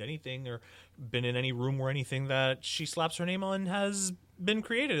designed anything or been in any room or anything that she slaps her name on has been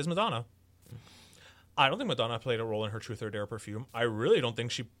created is Madonna. I don't think Madonna played a role in her Truth or Dare perfume. I really don't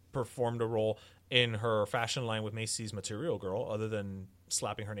think she performed a role in her fashion line with Macy's Material Girl, other than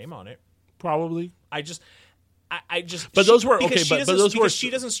slapping her name on it. Probably. I just. But those were okay. But those were. She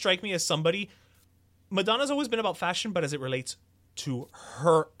doesn't strike me as somebody. Madonna's always been about fashion, but as it relates to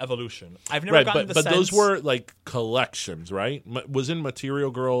her evolution, I've never gotten the sense. But those were like collections, right? Wasn't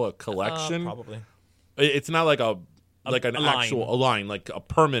Material Girl a collection? Probably. It's not like an actual line, like a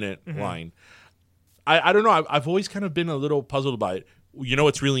permanent line. I don't know. I've always kind of been a little puzzled by it.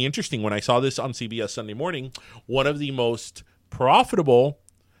 It's really interesting. When I saw this on CBS Sunday Morning, one of the most profitable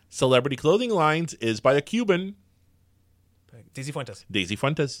celebrity clothing lines is by a Cuban. Daisy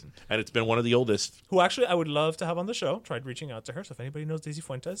Fuentes. And it's been one of the oldest. Who actually I would love to have on the show. Tried reaching out to her. So if anybody knows Daisy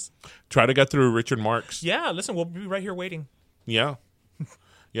Fuentes. Try to get through Richard Marx. Yeah, listen, we'll be right here waiting. Yeah.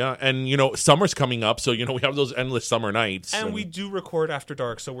 Yeah, and summer's coming up, so we have those endless summer nights, and we do record after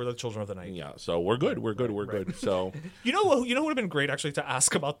dark, so we're the children of the night. Yeah, so we're good. We're good. So what would have been great actually to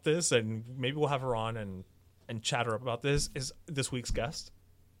ask about this, and maybe we'll have her on and chatter about this. Is this week's guest,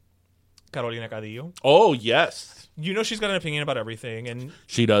 Carolina Cadillo? Oh yes, she's got an opinion about everything, and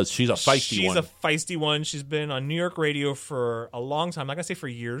she does. She's a feisty one. She's a feisty one. She's been on New York radio for a long time. I'm not gonna say for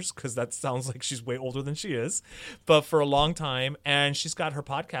years, because that sounds like she's way older than she is, but for a long time. And she's got her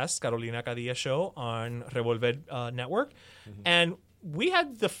podcast, Carolina Cadillo Show, on Revolver Network. And we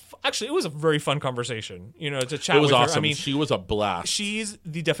had actually, it was a very fun conversation, to chat with her. It was awesome. I mean, she was a blast. She's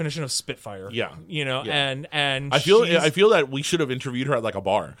the definition of Spitfire. Yeah. And I feel that we should have interviewed her at like a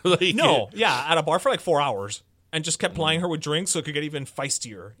bar. At a bar for like 4 hours. and just kept plying her with drinks so it could get even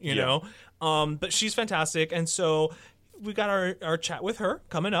feistier, you know? But she's fantastic. And so we got our chat with her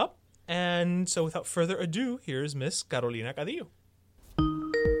coming up. And so without further ado, here's Miss Carolina Cadillo.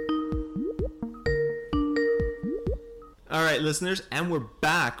 All right, listeners, and we're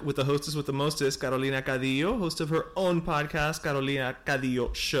back with the hostess with the mostest, Carolina Cadillo, host of her own podcast, Carolina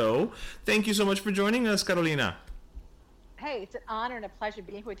Cadillo Show. Thank you so much for joining us, Carolina. Hey, it's an honor and a pleasure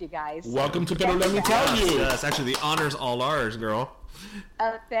being with you guys. Welcome to Pero Let Me Tell You. Yes, actually, the honor's all ours, girl.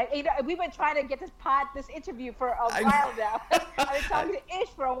 We've been trying to get this interview for a while now. I've been talking to Ish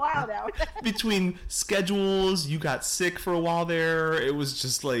for a while now. Between schedules, you got sick for a while there. It was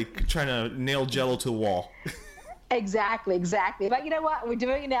just like trying to nail Jell-O to a wall. Exactly. But you know what? We're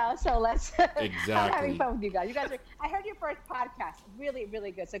doing it now, so let's. Exactly. I'm having fun with you guys. I heard your first podcast. Really,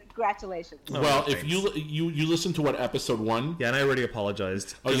 really good. So congratulations. Well, if you listen to episode 1? Yeah, and I already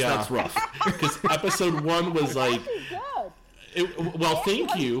apologized. Oh yeah, that's rough. Because episode 1 was like. Good.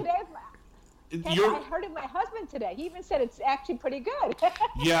 Thank you. I heard of my husband today. He even said it's actually pretty good.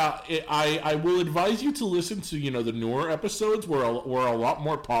 Yeah, I will advise you to listen to the newer episodes where we're a lot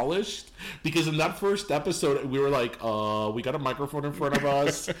more polished, because in that first episode we were like, we got a microphone in front of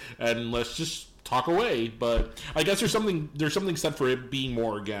us and let's just talk away. But I guess there's something said for it being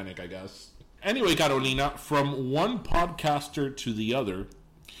more organic, I guess. Anyway, Carolina, from one podcaster to the other.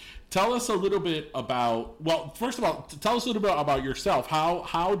 Tell us a little bit about, first of all, tell us a little bit about yourself.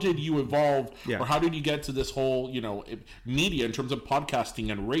 How did you evolve, or how did you get to this whole, media in terms of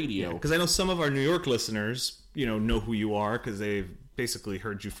podcasting and radio? Because I know some of our New York listeners, know who you are because they've basically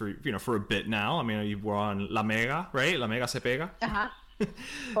heard you for a bit now. I mean, you were on La Mega, right? La Mega Se Pega.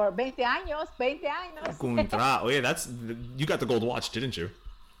 For 20 años. Contra. Oh yeah, you got the gold watch, didn't you?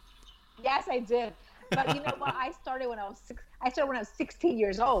 Yes, I did. But you know what? I started when I was 16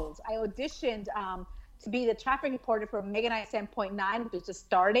 years old. I auditioned to be the traffic reporter for Mega 97.9, which was just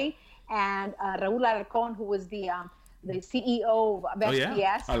starting, and Raúl Alarcón, who was the CEO of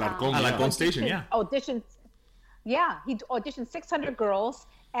SBS. Alarcón Station, auditioned. Yeah, he auditioned 600 girls,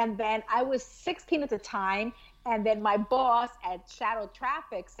 and then I was 16 at the time, and then my boss at Shadow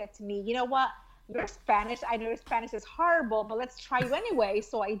Traffic said to me, you know what? You're Spanish. I know your Spanish is horrible, but let's try you anyway.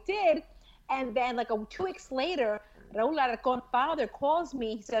 So I did. And then 2 weeks later, Raúl Alarcón's father calls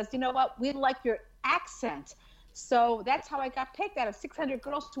me. He says, you know what? We like your accent. So that's how I got picked out of 600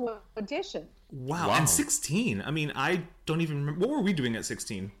 girls to audition. Wow. And 16. I mean, I don't even remember. What were we doing at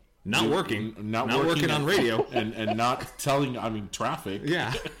 16? Not working on radio. and not telling, traffic.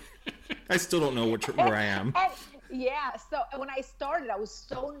 Yeah. I still don't know where I am. So when I started, I was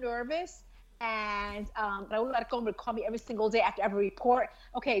so nervous. And Raúl Alarcón would call me every single day after every report.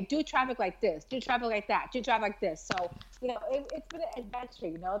 Okay, do traffic like this, do traffic like that, do traffic like this. So, it's been an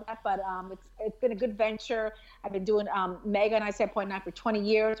adventure, but it's been a good venture. I've been doing Mega 97.9 for 20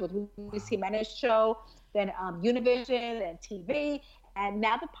 years with Luis Jimenez's show, then Univision and TV, and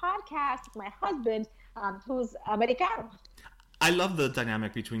now the podcast with my husband, who's Americano. I love the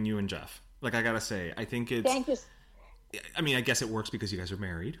dynamic between you and Jeff. Like, I gotta say, I think it's... Thank you. I mean, I guess it works because you guys are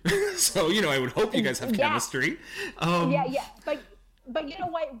married. So, I would hope you guys have chemistry. But you know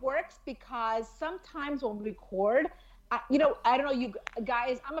why it works? Because sometimes when we record, I don't know, you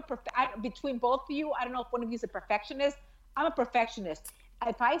guys, between both of you, I don't know if one of you is a perfectionist. I'm a perfectionist.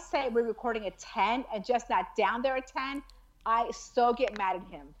 If I say we're recording at 10 and just not down there at 10, I so get mad at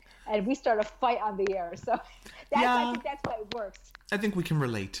him. And we start a fight on the air. So I think that's why it works. I think we can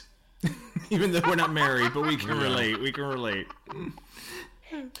relate. Even though we're not married, but we can relate. We can relate.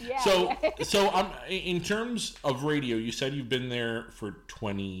 So in terms of radio, you said you've been there for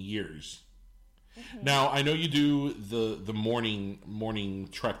 20 years. Mm-hmm. Now, I know you do the morning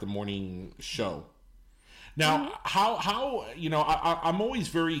trek, the morning show. Now, how I'm always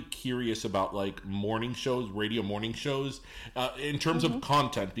very curious about morning shows, radio morning shows, in terms of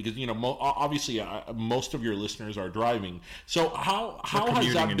content, because obviously most of your listeners are driving. So how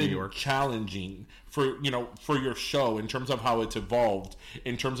has that been challenging for your show in terms of how it's evolved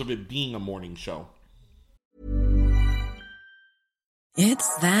in terms of it being a morning show?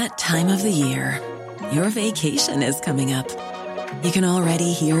 It's that time of the year. Your vacation is coming up. You can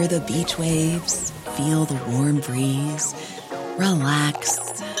already hear the beach waves, feel the warm breeze,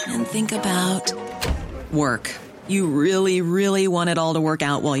 relax, and think about work. You really, really want it all to work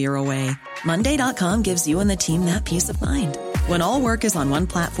out while you're away. Monday.com gives you and the team that peace of mind. When all work is on one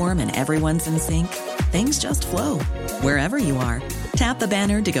platform and everyone's in sync, things just flow. Wherever you are, tap the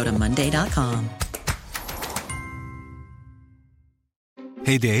banner to go to Monday.com.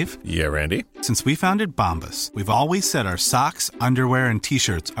 Hey, Dave. Yeah, Randy. Since we founded Bombas, we've always said our socks, underwear, and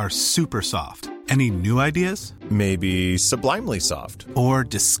T-shirts are super soft. Any new ideas? Maybe sublimely soft. Or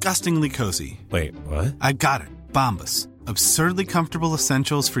disgustingly cozy? Wait, what? I got it. Bombas. Absurdly comfortable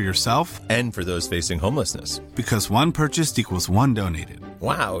essentials for yourself And for those facing homelessness. because one purchased equals one donated.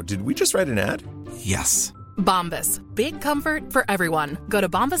 Wow, did we just write an ad? Yes. Bombas. Big comfort for everyone. Go to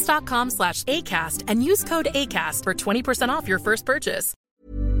bombas.com/ACAST and use code ACAST for 20% off your first purchase.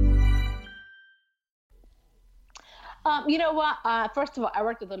 You know what? First of all, I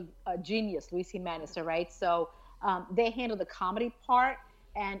worked with a genius, Luis Jimenez, right? So they handled the comedy part,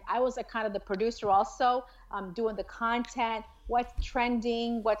 and I was kind of the producer also, doing the content, what's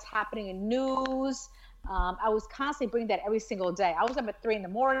trending, what's happening in news. I was constantly bringing that every single day. I was up at 3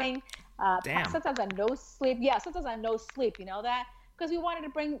 a.m. Damn. Sometimes I no sleep. Yeah, sometimes I no sleep. You know that? Because we wanted to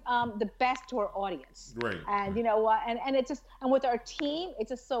bring the best to our audience. Right. And you know what? And it's just, and with our team, it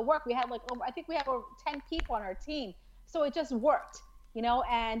just so worked. We had I think we have over 10 people on our team. So it just worked, you know,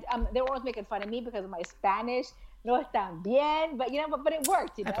 and they were always making fun of me because of my Spanish. No tan bien, but you know, but it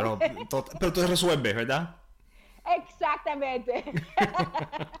worked, you know. Pero todo resuelve, ¿verdad? Exactamente.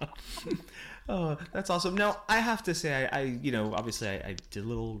 Oh, that's awesome. Now, I have to say, I obviously I did a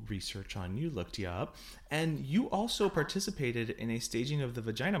little research on you, looked you up, and you also participated in a staging of the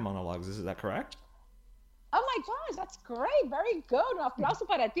vagina monologues. Is that correct? Oh my gosh, that's great. Very good. Un aplauso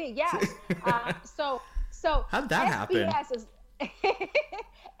para ti. Yes. So How'd that happen?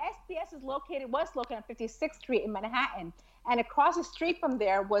 SPS was located on 56th Street in Manhattan, and across the street from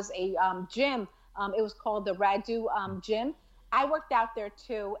there was a gym. It was called the Radu Gym. I worked out there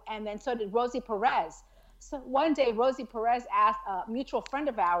too, and then so did Rosie Perez. So one day, Rosie Perez asked a mutual friend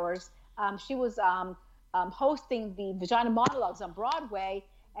of ours. She was hosting the Vagina Monologues on Broadway,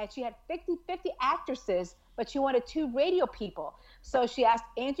 and she had 50 actresses, but she wanted 2 radio people. So she asked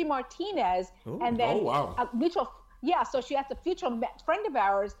Angie Martinez, and then a mutual. Yeah, so she asked a future friend of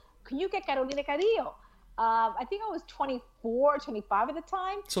ours, can you get Carolina Cadillo? I think I was 24, 25 at the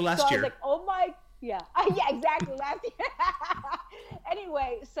time. So last year. I was like, oh my, yeah, exactly, last year.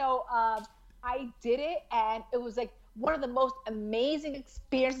 Anyway, so I did it, and it was like one of the most amazing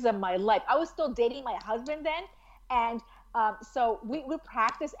experiences of my life. I was still dating my husband then, and so we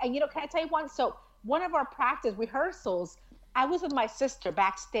practiced. And can I tell you one? So one of our practice rehearsals, I was with my sister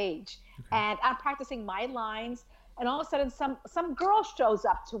backstage, and I'm practicing my lines. And all of a sudden, some girl shows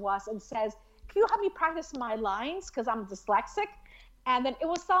up to us and says, can you help me practice my lines? Because I'm dyslexic. And then it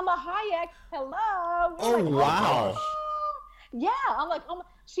was Salma Hayek. Hello. Oh, like, wow. Oh. Yeah. I'm like, oh,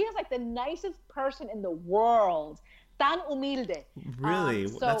 she is like the nicest person in the world. Tan humilde. Really?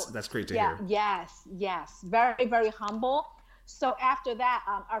 That's great to hear. Yes. Very, very humble. So after that,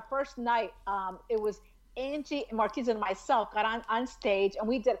 our first night, it was Angie Martinez and myself got on stage, and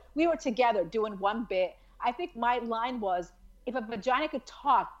we were together doing one bit. I think my line was, if a vagina could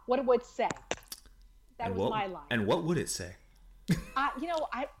talk, what would it say? That was my line. And what would it say? I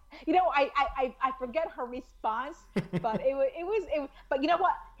forget her response, but it was. But you know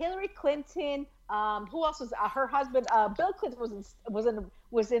what? Hillary Clinton. Who else was her husband? Bill Clinton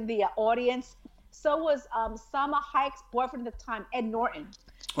was in the audience. So was Salma Hayek's boyfriend at the time, Ed Norton.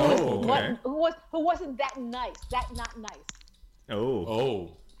 Who wasn't that nice? Not nice.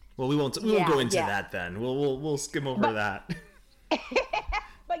 Oh. Well, we won't go into that then. We'll skim over that.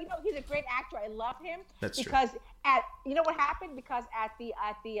 But he's a great actor. I love him. That's true. Because what happened? Because at the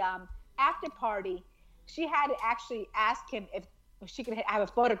after party, she had to actually ask him if she could have a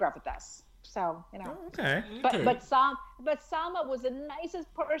photograph with us. So Okay. But Salma was the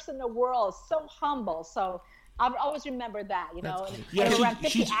nicest person in the world. So humble. So I'll always remember that. Around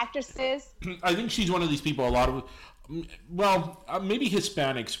 50 actresses. I think she's one of these people. Maybe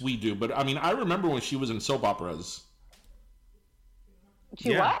Hispanics we do, but I mean, I remember when she was in soap operas.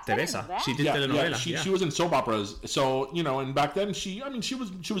 What? Teresa. She did telenovela. She was in soap operas. So and back then she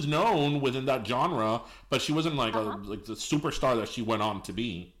was known within that genre, but she wasn't like the superstar that she went on to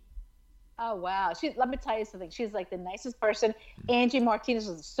be. Oh wow! Let me tell you something. She's like the nicest person. Angie Martinez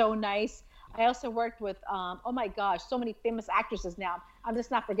was so nice. I also worked with oh my gosh, so many famous actresses now. I'm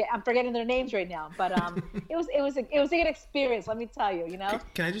forgetting their names right now. But it was a good experience. Let me tell you.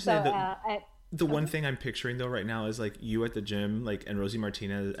 Can I just say that the one thing I'm picturing though right now is like you at the gym, like, and Rosie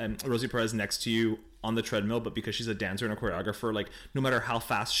Martinez and Rosie Perez next to you on the treadmill, but because she's a dancer and a choreographer, like no matter how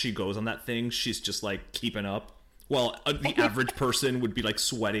fast she goes on that thing, she's just like keeping up. Well, the average person would be like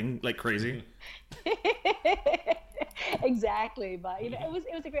sweating like crazy. Exactly, but it was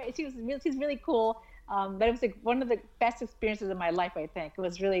a great. She's really cool. But it was like one of the best experiences of my life. I think it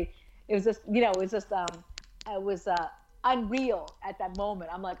was unreal at that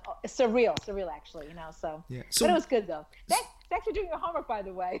moment. I'm like, surreal actually. So, yeah. But it was good though. Thanks for doing your homework, by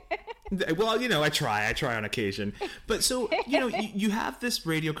the way. Well, I try on occasion. But so, you have this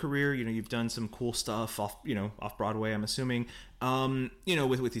radio career, you've done some cool stuff off Broadway, I'm assuming,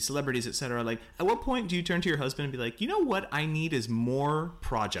 with these celebrities, etc. Like, at what point do you turn to your husband and be like, you know what I need is more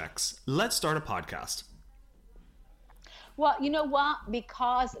projects. Let's start a podcast. Well, you know what?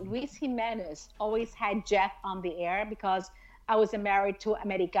 Because Luis Jimenez always had Jeff on the air because I was married to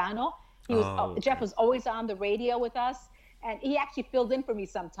Americano. Jeff was always on the radio with us, and he actually filled in for me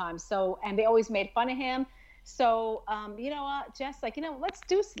sometimes. So, and they always made fun of him. So, you know what? Jeff's like, let's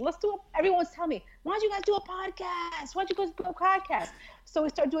do it. Everyone's telling me, why don't you guys do a podcast? Why don't you guys do a podcast? So we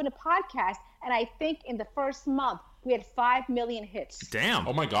started doing a podcast, and I think in the first month we had 5 million hits. Damn!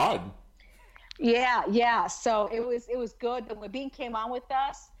 Oh my God! Yeah. So it was good. Then Wabine came on with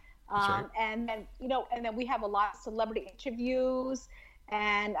us, right. and then we have a lot of celebrity interviews.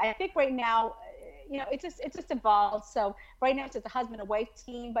 And I think right now, it just evolved. So right now it's just a husband and wife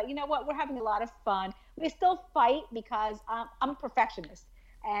team. But you know what? We're having a lot of fun. We still fight because I'm a perfectionist,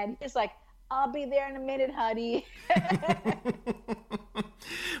 and it's like, I'll be there in a minute, honey.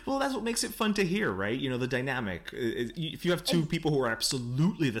 Well, that's what makes it fun to hear, right? The dynamic. If you have two people who are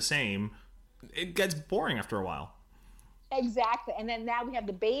absolutely the same, it gets boring after a while. Exactly. And then now we have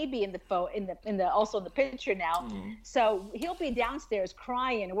the baby in also in the picture now. So he'll be downstairs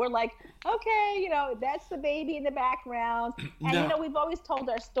crying, and we're like, okay, that's the baby in the background. And we've always told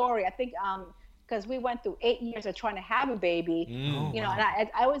our story. I think because we went through 8 years of trying to have a baby, and I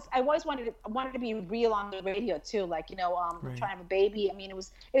always wanted to be real on the radio too, like trying to have a baby. I mean, it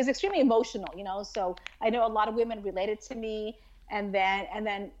was extremely emotional, so I know a lot of women related to me. And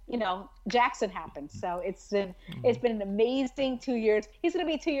then Jackson happened. So it's been an amazing 2 years. He's going to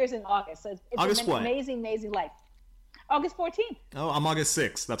be 2 years in August. So it's August been what? an amazing life. August 14th. Oh, I'm August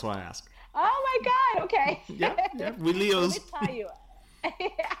 6th. That's why I asked. Oh my God. Okay. Yeah. We Leos. Let me tell you.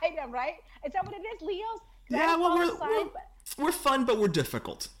 I know, right? Is that what it is, Leos? Yeah. Well, we're fun, but we're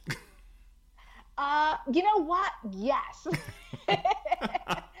difficult. You know what? Yes.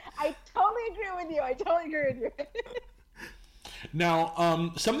 I totally agree with you.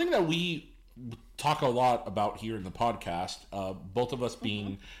 Now, something that we talk a lot about here in the podcast, both of us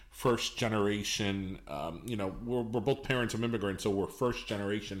being first generation, we're both parents of immigrants, so we're first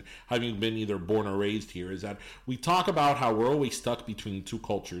generation, having been either born or raised here, is that we talk about how we're always stuck between two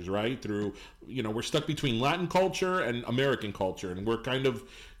cultures, right? We're stuck between Latin culture and American culture, and we're kind of,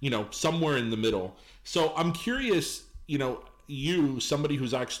 somewhere in the middle. So I'm curious, somebody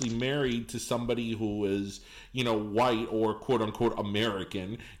who's actually married to somebody who is, white or quote unquote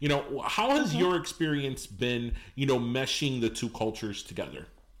American, how has your experience been, meshing the two cultures together?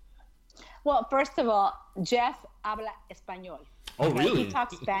 Well, first of all, Jeff habla español. Oh, really? He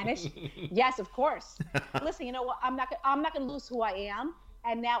talks Spanish. Yes, of course. Listen, you know what? I'm not going to lose who I am.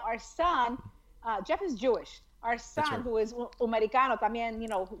 And now our son, Jeff is Jewish. Our son, who is Americano, también,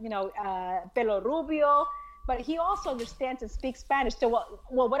 pelo rubio. But he also understands and speaks Spanish. So,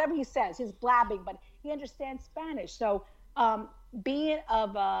 well, whatever he says, he's blabbing, but he understands Spanish. So, being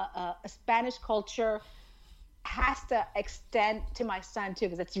of a Spanish culture has to extend to my son too,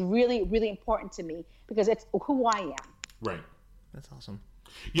 because it's really, really important to me because it's who I am. Right. That's awesome.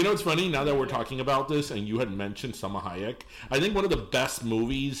 It's funny now that we're talking about this, and you had mentioned Salma Hayek. I think one of the best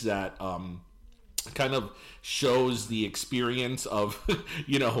movies that kind of shows the experience of,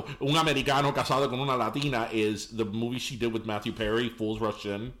 un americano casado con una latina is the movie she did with Matthew Perry, Fools Rush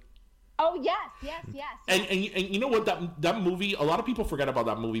In. Oh, yes. And you know what, that movie, a lot of people forget about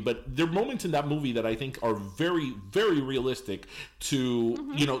that movie, but there are moments in that movie that I think are very, very realistic to,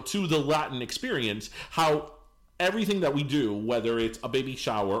 to the Latin experience, how everything that we do, whether it's a baby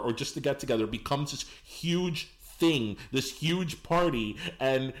shower or just to get together, becomes this huge thing, this huge party,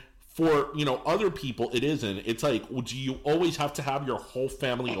 and for, other people, it isn't. It's like, do you always have to have your whole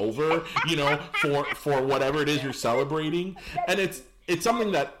family over, for whatever it is you're celebrating? And it's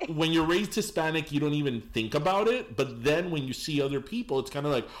something that when you're raised Hispanic, you don't even think about it. But then when you see other people, it's kind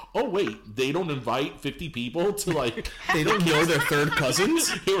of like, oh, wait, they don't invite 50 people to, like... They don't know their third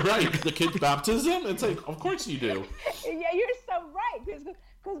cousins? You're right. The kid's baptism? It's like, of course you do. Yeah, you're so right. Because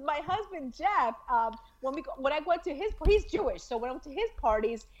my husband, Jeff, when I went to he's Jewish. So when I went to his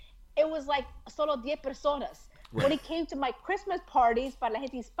parties, it was like solo 10 personas. Right. When it came to my Christmas parties para la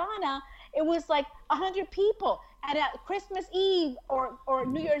gente hispana, it was like 100 people. And at Christmas Eve or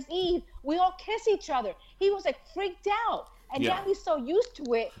New Year's Eve, we all kiss each other. He was like freaked out. And Yeah. now he's so used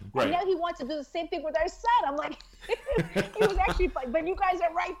to it. Right. And now he wants to do the same thing with our son. I'm like, he was actually fun. But you guys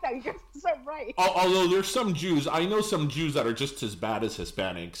are right, though. You guys are right. Although there's some Jews, I know some Jews that are just as bad as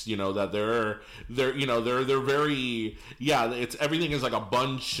Hispanics. You know that they're very it's everything is like a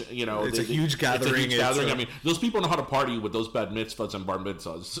bunch. You know, it's a huge gathering. I mean, those people know how to party with those bad mitzvahs and bar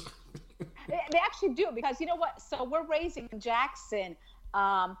mitzvahs. They actually do, because you know what? So we're raising Jackson.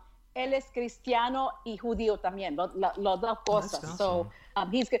 Él es cristiano y judío también, las dos cosas. Awesome. So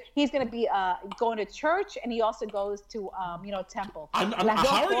he's going to be going to church, and he also goes to temple.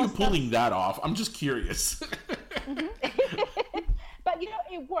 How are you pulling that off? I'm just curious. But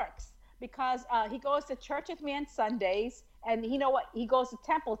it works, because he goes to church with me on Sundays, and you know what? He goes to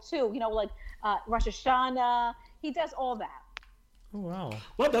temple too. Like Rosh Hashanah. He does all that. Oh wow.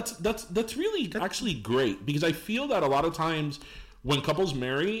 Well, that's really actually great, because I feel that a lot of times when couples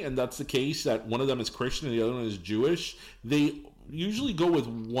marry, and that's the case, that one of them is Christian and the other one is Jewish, they usually go with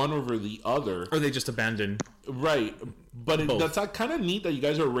one over the other. Or they just abandon. Right. But that's kind of neat that you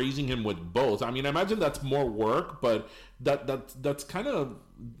guys are raising him with both. I mean, I imagine that's more work, but that's kind of,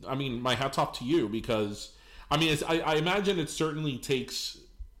 I mean, my hat's off to you, because, I mean, I imagine it certainly takes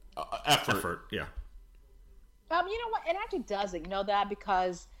effort. Yeah. You know what? It actually doesn't. You know that,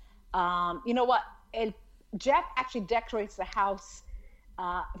 because, you know what? Jeff actually decorates the house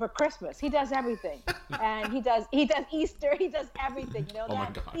for Christmas. He does everything, and he does Easter. He does everything. You know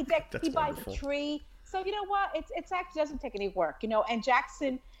that. Oh my God. He buys a tree. So you know what? It's actually doesn't take any work. And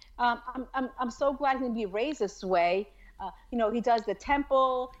Jackson, I'm so glad he's gonna be raised this way. He does the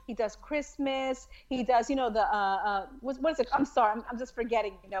temple. He does Christmas. He does the what is it? I'm sorry. I'm just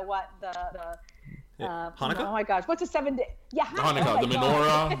forgetting. You know what Hanukkah? Oh my gosh! What's the 7 day? Yeah, Hanukkah.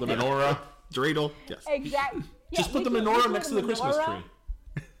 The menorah. Dreidel. Yes. Exactly. Just put the menorah next to the Christmas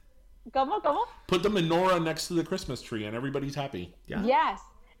tree. Come on. Put the menorah next to the Christmas tree, and everybody's happy. Yeah. Yes,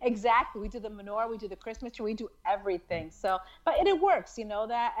 exactly. We do the menorah, we do the Christmas tree, we do everything. So, but it works,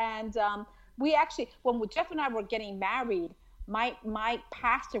 that. And we actually, when Jeff and I were getting married, my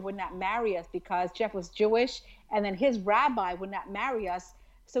pastor would not marry us because Jeff was Jewish, and then his rabbi would not marry us.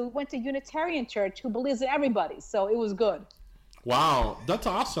 So we went to Unitarian church, who believes in everybody. So it was good. Wow, that's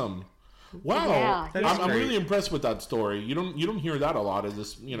awesome. Wow, Yeah, I'm really impressed with that story. You don't hear that a lot of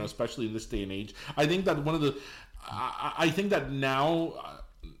this, especially in this day and age. I think that I think that now,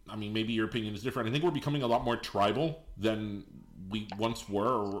 I mean, maybe your opinion is different. I think we're becoming a lot more tribal than we once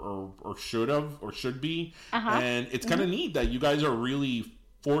were, or should have, or should be. And it's kind of neat that you guys are really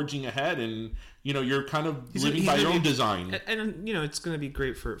forging ahead, and you're kind of living by your own design. And it's going to be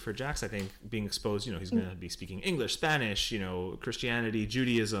great for Jax, I think, being exposed. He's going to be speaking English, Spanish, Christianity,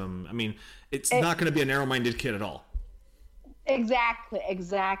 Judaism. I mean, it's not going to be a narrow-minded kid at all. Exactly.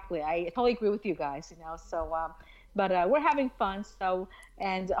 I totally agree with you guys. So, but we're having fun. So,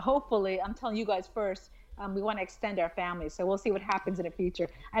 and hopefully, I'm telling you guys first. We want to extend our family, so we'll see what happens in the future.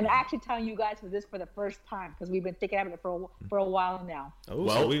 I'm actually telling you guys this for the first time, because we've been thinking about it for a while now. Oh,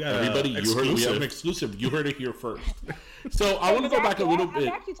 well, so we got everybody, we have an exclusive. You heard it here first. So I want to go back a little bit.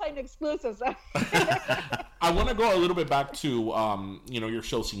 I'm actually telling you exclusive. So. I want to go a little bit back to your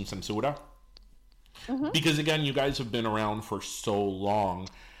show Sin Censura, because again, you guys have been around for so long.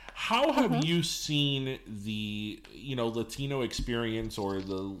 How have you seen the Latino experience, or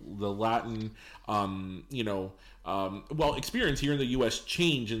the Latin experience here in the U.S.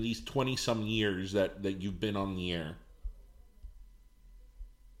 change in these 20-some years that you've been on the air?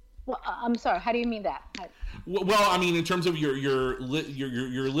 Well, I'm sorry. How do you mean that? Well, I mean, in terms of your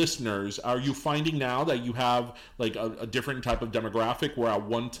listeners, are you finding now that you have like a different type of demographic, where at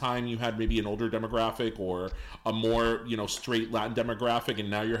one time you had maybe an older demographic or a more straight Latin demographic, and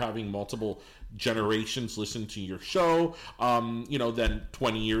now you're having multiple generations listen to your show, than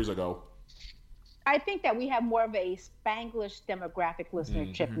 20 years ago? I think that we have more of a Spanglish demographic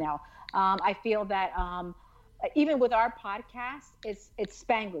listenership now. I feel that. Even with our podcast, it's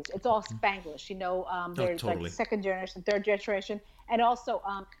Spanglish. It's all Spanglish. There's totally. like second generation, third generation, and also,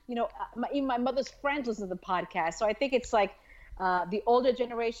 even my mother's friends listen to the podcast. So I think it's like the older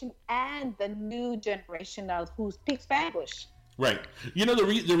generation and the new generation of who speaks Spanglish. Right.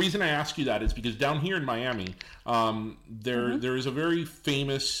 The reason I ask you that is because down here in Miami, there is a very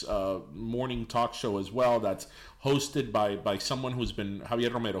famous morning talk show as well that's hosted by someone who's been,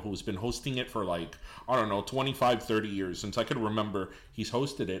 Javier Romero, who's been hosting it for 25, 30 years. Since I could remember, he's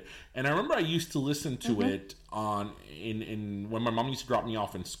hosted it. And I remember I used to listen to it in when my mom used to drop me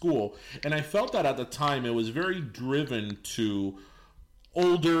off in school. And I felt that at the time it was very driven to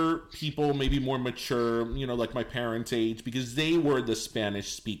older people, maybe more mature, like my parents' age, because they were the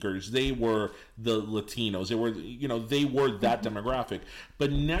Spanish speakers, they were the Latinos, they were that demographic.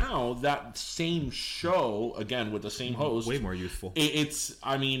 But now that same show, again with the same host, way more youthful. It's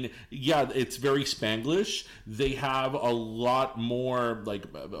very Spanglish. They have a lot more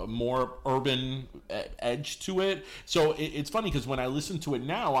more urban edge to it. So it's funny because when I listen to it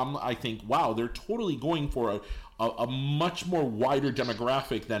now, I think, wow, they're totally going for a much more wider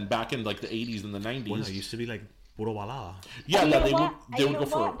demographic than back in like the 80s and the 90s. Well, it used to be like puro balada. Yeah, they would go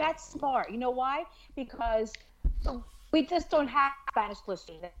for. That's smart. You know why? Because we just don't have Spanish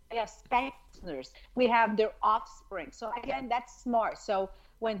listeners. We have Spanish listeners. We have their offspring. So again, that's smart. So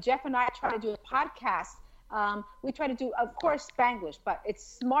when Jeff and I try to do a podcast, we try to do, of course, Spanglish, but it's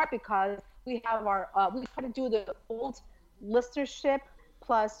smart because we have we try to do the old listenership.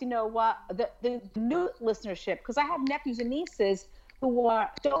 Plus, the new listenership, because I have nephews and nieces who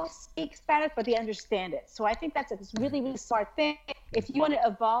don't speak Spanish, but they understand it. So I think that's a really, really smart thing. If you want to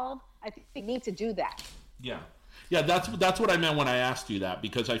evolve, I think you need to do that. Yeah, that's what I meant when I asked you that,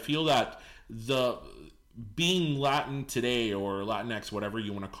 because I feel that being Latin today, or Latinx, whatever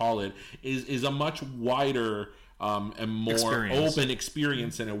you want to call it, is a much wider and more open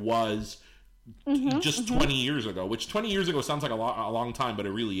experience than it was. Just 20 years ago, which 20 years ago sounds like a long time, but it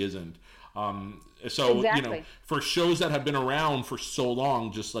really isn't. Exactly. For shows that have been around for so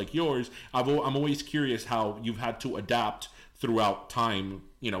long, just like yours, I'm always curious how you've had to adapt throughout time,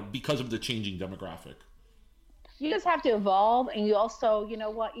 because of the changing demographic. You just have to evolve, and you also,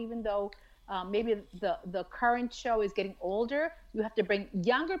 even though maybe the current show is getting older, you have to bring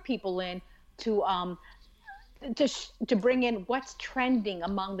younger people in to bring in what's trending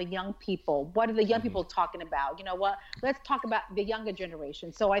among the young people. What are the young people talking about? You know what? Let's talk about the younger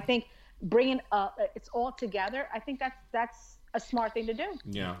generation. So I think bringing it's all together. I think that's a smart thing to do.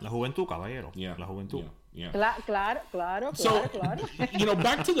 Yeah. La juventud, caballero. Yeah. La juventud. Yeah. Claro. So,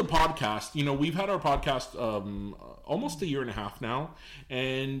 back to the podcast. We've had our podcast almost a year and a half now,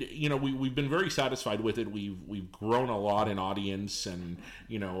 and we've been very satisfied with it. We've grown a lot in audience, and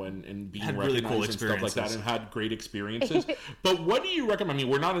and being had recognized really cool and stuff like that, and had great experiences. But what do you recommend? I mean,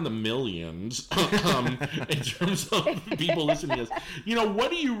 we're not in the millions in terms of people listening to us.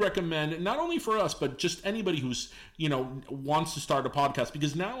 What do you recommend? Not only for us, but just anybody who's wants to start a podcast,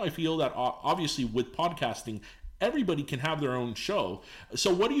 because now I feel that obviously with podcasting, everybody can have their own show.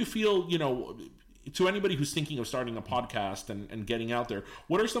 So what do you feel, to anybody who's thinking of starting a podcast and getting out there,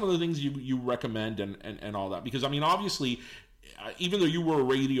 what are some of the things you recommend and all that? Because, I mean, obviously, even though you were a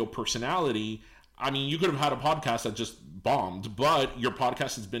radio personality, I mean, you could have had a podcast that just bombed, but your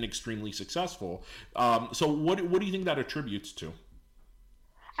podcast has been extremely successful. So what do you think that attributes to?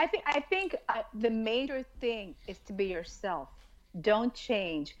 I think the major thing is to be yourself. Don't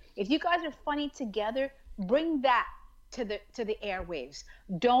change. If you guys are funny together, bring that to the airwaves.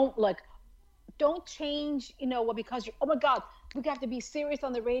 Don't change, because you're, oh my God, we have to be serious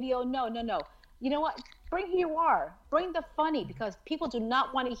on the radio. No. You know what? Bring who you are. Bring the funny, because people do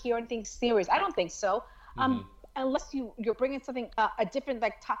not want to hear anything serious. I don't think so. Unless you're bringing something a different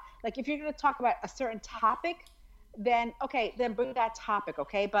like if you're going to talk about a certain topic, then bring that topic,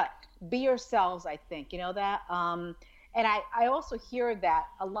 okay? But be yourselves, I think, that. And I also hear that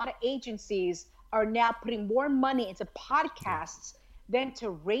a lot of agencies are now putting more money into podcasts than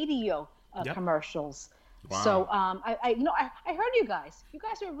to radio commercials. Wow. So I heard you guys. You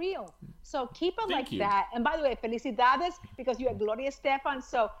guys are real. So keep it like that. And by the way, felicidades, because you have Gloria Estefan.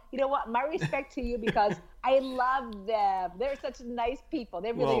 So you know what? My respect to you, because I love them. They're such nice people.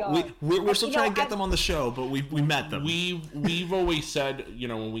 They really are. We're still trying to get them on the show, but we met them. We've always said,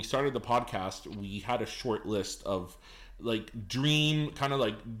 when we started the podcast, we had a short list of dream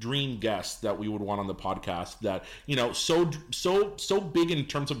guests that we would want on the podcast, that so big in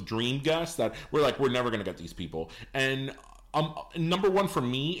terms of dream guests that we're never gonna get these people. And number one for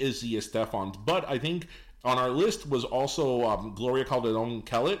me is the Estefans, but I think on our list was also Gloria Calderon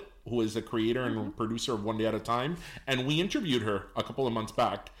Kellett, who is the creator and producer of One Day at a Time, and we interviewed her a couple of months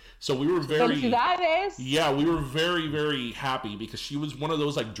back. So we were very very happy, because she was one of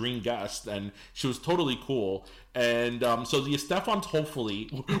those dream guests, and she was totally cool. And so the Estefans, hopefully,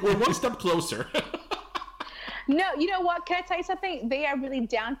 we're one step closer. No, you know what? Can I tell you something? They are really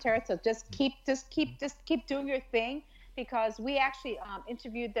down to earth. So just keep doing your thing, because we actually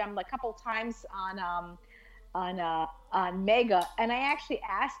interviewed them a couple times on Mega, and I actually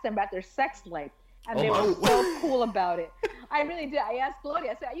asked them about their sex life. And they were so cool about it. I really did. I asked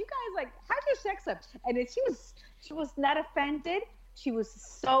Gloria, I said, "Are you guys how's your sex life?" And then she was not offended. She was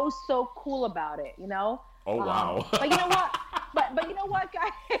so cool about it, Oh, wow. But you know what? But you know what,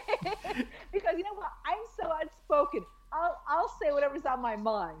 guys? Because you know what? I'm so outspoken. I'll say whatever's on my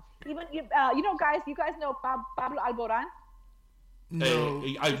mind. Even you know, guys. You guys know Pablo Alborán? No.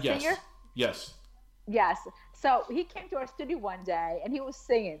 Yes. Yes. Yes. So he came to our studio one day and he was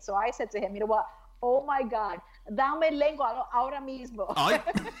singing. So I said to him, you know what? Oh my God, dame lengua ahora mismo. Ay,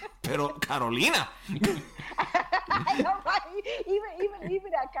 pero Carolina. I know, right?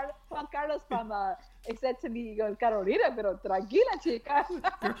 Even Juan Carlos from he said to me, he goes, Carolina, pero tranquila, chica.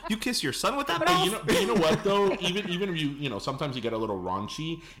 You kiss your son with that? But you know what though? Even if you know, sometimes you get a little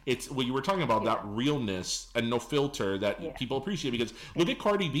raunchy. It's what you were talking about, that realness and no filter that people appreciate. Because look at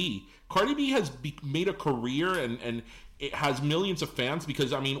Cardi B. Cardi B has made a career and it has millions of fans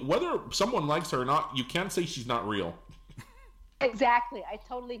because, I mean, whether someone likes her or not, you can't say she's not real. Exactly. I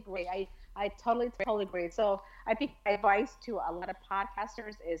totally agree. I totally agree. So I think my advice to a lot of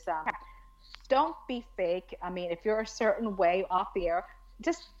podcasters is don't be fake. I mean, if you're a certain way off the air,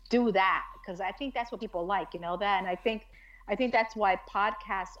 just do that, because I think that's what people like, you know that. And I think that's why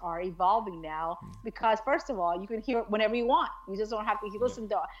podcasts are evolving now, because first of all, you can hear it whenever you want. You just don't have to listen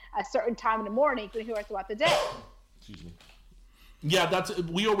to a certain time in the morning. You can hear it throughout the day. Excuse me. Yeah,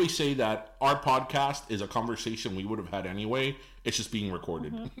 we always say that our podcast is a conversation we would have had anyway. It's just being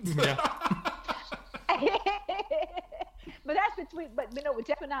recorded. Mm-hmm. Yeah. But that's between. But you know, with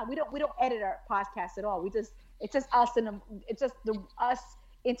Jeff and I, we don't edit our podcast at all. It's just us us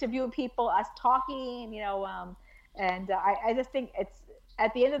interviewing people, us talking. You know, and I just think it's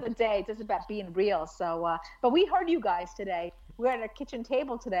at the end of the day, it's just about being real. So, but we heard you guys today. We're at a kitchen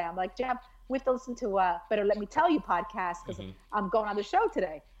table today. I'm like, Jeff, we have to listen to Better Let Me Tell You podcast because I'm going on the show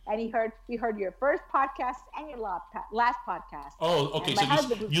today. And we heard your first podcast and your last podcast. Oh, okay.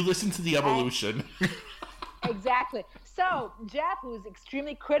 So you listened to the evolution. Exactly. So Jeff, who's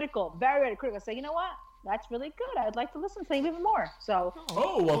extremely critical, very, very critical, said, you know what? That's really good. I'd like to listen to you even more. So.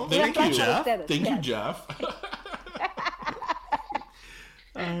 Oh, well, thank you, Jeff. Thank you, Jeff.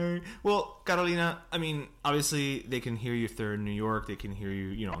 Well, Carolina, I mean, obviously they can hear you if they're in New York. They can hear you,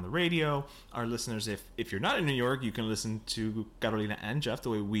 you know, on the radio. Our listeners, if you're not in New York, you can listen to Carolina and Jeff the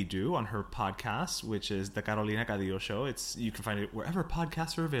way we do on her podcast, which is the Carolina Cadillo Show. You can find it wherever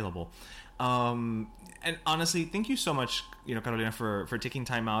podcasts are available. And honestly, thank you so much, you know, Carolina, for taking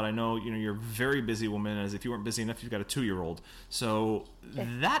time out. I know, you know, you're a very busy woman. As if you weren't busy enough, you've got a 2-year-old. So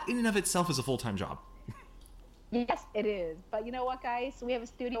that in and of itself is a full-time job. Yes, it is. But you know what, guys? We have a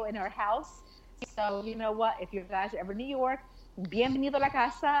studio in our house. So you know what? If you guys are ever in New York, bienvenido a la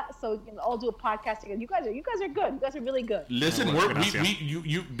casa. So you can all do a podcast together. You guys are good. You guys are really good. Listen,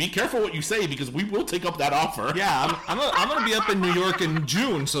 you be careful what you say, because we will take up that offer. Yeah, I'm gonna be up in New York in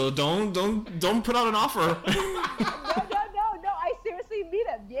June, so don't put out an offer. No. I seriously mean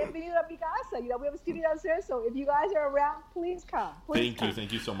it. Bienvenido a mi casa. You know, we have a studio downstairs, so if you guys are around, please come. Thank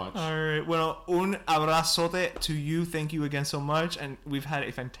you so much. All right. Well, un abrazote to you. Thank you again so much, and we've had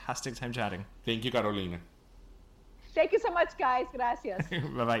a fantastic time chatting. Thank you, Carolina. Thank you so much, guys. Gracias.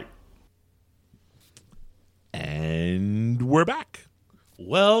 Bye-bye. And we're back.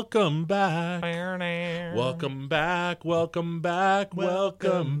 Welcome back. Welcome back. Welcome back.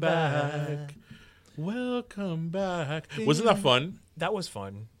 Welcome back. Welcome back. Wasn't that fun? That was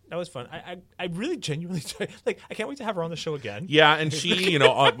fun. I really genuinely I can't wait to have her on the show again. Yeah, and she, you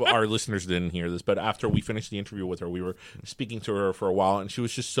know, our listeners didn't hear this, but after we finished the interview with her, we were speaking to her for a while, and she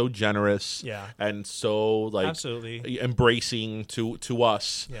was just so generous, and so like absolutely embracing to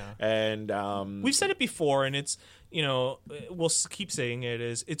us. Yeah, and we've said it before, and it's, you know, we'll keep saying it,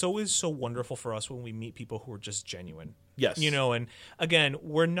 is it's always so wonderful for us when we meet people who are just genuine. Yes, you know, and again,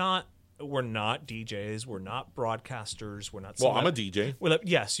 we're not DJs. We're not broadcasters. We're not. Well, I'm a DJ. Well,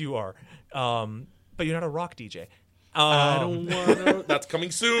 yes, you are. But you're not a rock DJ. I don't want to. That's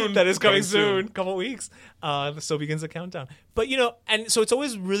coming soon. That is coming soon. Couple weeks. So begins the countdown. But you know, and so it's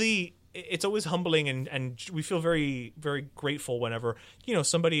always humbling, and we feel very, very grateful whenever, you know,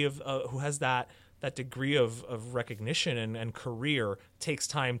 somebody who has that degree of recognition and career takes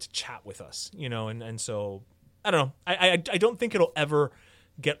time to chat with us. You know, and so I don't know. I don't think it'll ever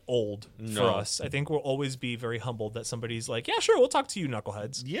get old for us. I think we'll always be very humbled that somebody's like, yeah, sure, we'll talk to you,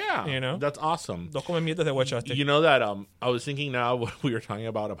 knuckleheads. Yeah, you know, that's awesome. You know that I was thinking now what we were talking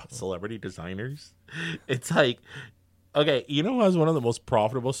about celebrity designers. It's like, okay, you know who has one of the most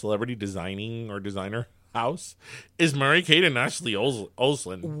profitable celebrity designer house is Mary-Kate and Ashley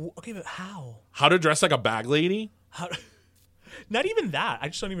Olsen. Okay, but how? How to dress like a bag lady? Not even that. I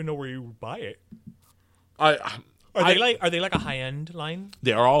just don't even know where you would buy it. Are they like a high end line?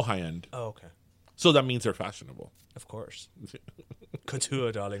 They are all high end. Oh, okay. So that means they're fashionable. Of course.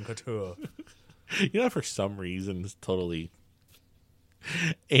 Couture, darling, couture. You know, for some reason, it's totally...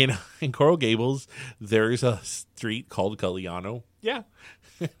 In Coral Gables, there's a street called Galliano. Yeah.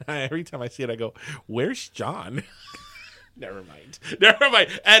 Every time I see it, I go, where's John? Never mind.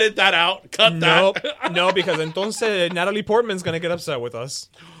 Edit that out. Cut that. No, because entonces Natalie Portman's going to get upset with us.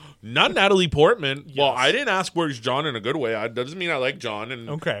 Not Natalie Portman. Yes. Well, I didn't ask where's John in a good way. That doesn't mean I like John. And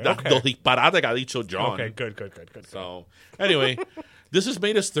okay. The disparate que ha dicho John. Okay, good. So, anyway, this has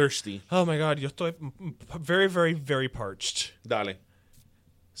made us thirsty. Oh, my God. Yo estoy very, very, very parched. Dale.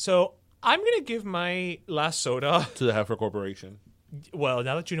 So, I'm going to give my last soda to the Heifer Corporation. Well,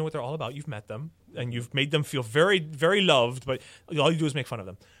 now that you know what they're all about, you've met them, and you've made them feel very, very loved, but all you do is make fun of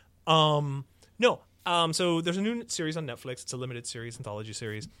them. So there's a new series on Netflix. It's a limited series, anthology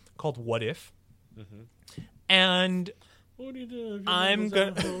series, called What If? Mm-hmm. And what do you do if I'm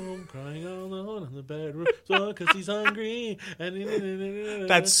going to... crying alone in the bedroom because he's hungry.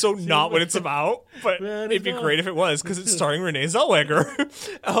 That's so not what it's about, but it'd be great if it was, because it's starring Renee Zellweger.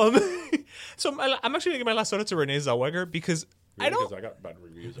 So I'm actually going to give my last soda to Renee Zellweger because because I got bad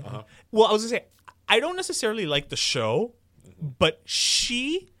reviews. Uh-huh. Well, I was going to say, I don't necessarily like the show, but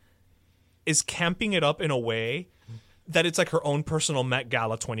she is camping it up in a way that it's like her own personal Met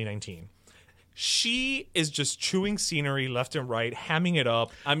Gala 2019. She is just chewing scenery left and right, hamming it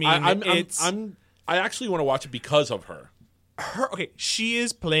up. I mean, I actually want to watch it because of her. Okay, she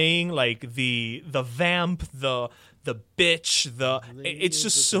is playing like the vamp, the bitch, it's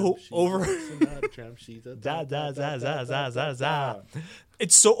just so over.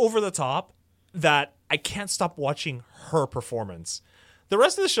 It's so over the top that I can't stop watching her performance. The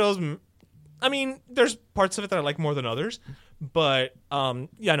rest of the shows, I mean, there's parts of it that I like more than others, but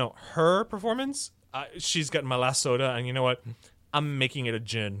her performance, she's getting my last soda, and you know what? I'm making it a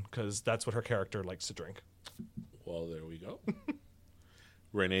gin because that's what her character likes to drink. Well, there we go.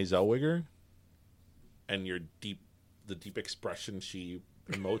 Renee Zellweger, and the deep expression she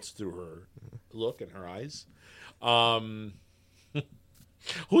emotes through her look and her eyes.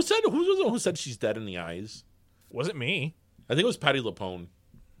 Who said she's dead in the eyes? Wasn't me. I think it was Patti LuPone.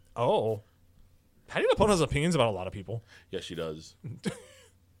 Oh. Patti LuPone has opinions about a lot of people. Yeah, she does.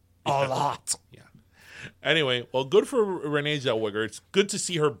 A lot. Yeah. Anyway, well, good for Renee Zellweger. It's good to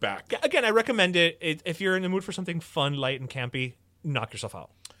see her back. Again, I recommend it. If you're in the mood for something fun, light, and campy, knock yourself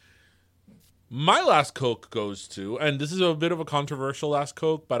out. My last Coke goes to, and this is a bit of a controversial last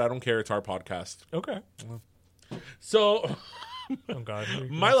Coke, but I don't care. It's our podcast. Okay. So, oh God,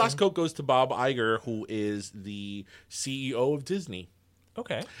 my last Coke goes to Bob Iger, who is the CEO of Disney.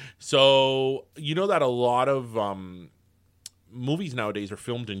 Okay. So, you know that a lot of movies nowadays are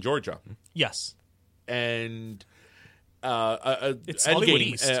filmed in Georgia. Yes. And it's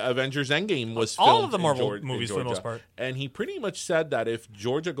Avengers Endgame was filmed all of the Marvel movies for the most part. And he pretty much said that if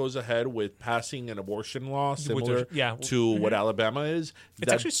Georgia goes ahead with passing an abortion law similar to what Alabama is,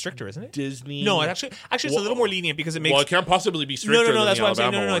 it's actually stricter, isn't it? Disney. No, it's a little more lenient because it makes. Well, it can't possibly be stricter. No, that's than what I'm saying.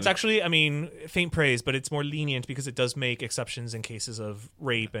 Alabama No, one. it's actually, I mean, faint praise, but it's more lenient because it does make exceptions in cases of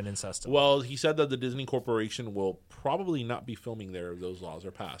rape and incest. Well, he said that the Disney Corporation will probably not be filming there if those laws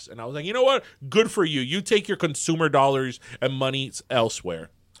are passed. And I was like, you know what? Good for you. You take your consumer dollars and money elsewhere.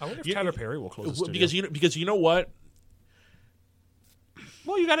 I wonder if Tyler Perry will close the studio. Because you know what?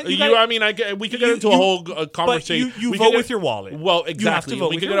 Well, you got to. We could get into a whole conversation. You vote with your wallet. Well, exactly.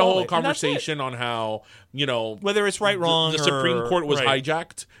 We could get a whole conversation on how whether it's right, wrong. The Supreme Court was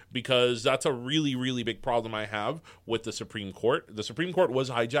hijacked, because that's a really, really big problem I have with the Supreme Court. The Supreme Court was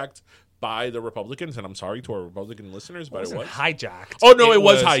hijacked by the Republicans, and I'm sorry to our Republican listeners, but it was hijacked. Oh no, it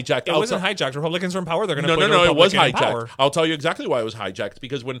was hijacked. It wasn't hijacked. Republicans are in power. They're going to no. It was hijacked. I'll tell you exactly why it was hijacked.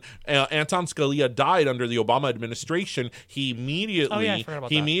 Because when Anton Scalia died under the Obama administration, he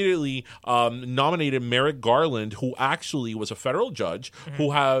immediately nominated Merrick Garland, who actually was a federal judge,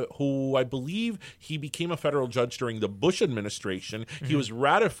 who I believe he became a federal judge during the Bush administration. He was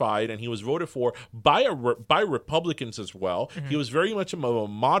ratified and he was voted for by Republicans as well. He was very much a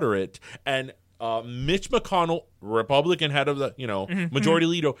moderate. And Mitch McConnell, Republican head of the majority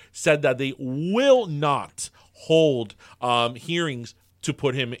leader, said that they will not hold hearings to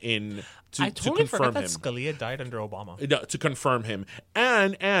put him in I totally forgot that him. Scalia died under Obama. To confirm him,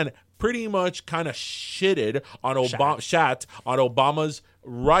 and pretty much kind of shitted on Obama's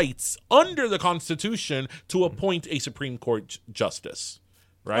rights under the Constitution to appoint a Supreme Court justice.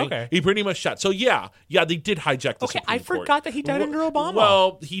 Right? Okay. He pretty much shot. So yeah, they did hijack the Supreme Court. I forgot that he died under Obama.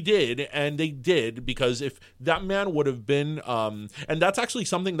 Well, he did, and they did, because if that man would have been, and that's actually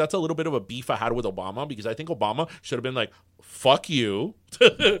something that's a little bit of a beef I had with Obama, because I think Obama should have been like, "Fuck you,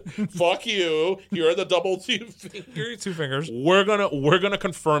 fuck you. You're the double two fingers. Two fingers. We're gonna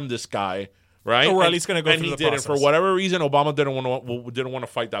confirm this guy right? Or we're at least going to go and through he the did process. it for whatever reason. Obama didn't want to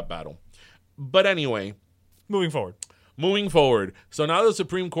fight that battle. But anyway, moving forward. So now the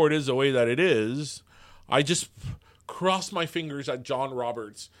Supreme Court is the way that it is. I just cross my fingers at John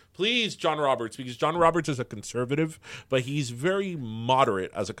Roberts. Please, John Roberts, because John Roberts is a conservative, but he's very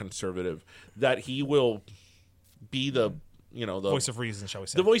moderate as a conservative, that he will be the voice of reason, shall we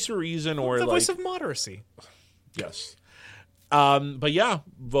say. The voice of reason, or the voice of moderacy. Yes. But yeah,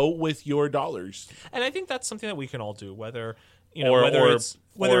 vote with your dollars. And I think that's something that we can all do, whether it's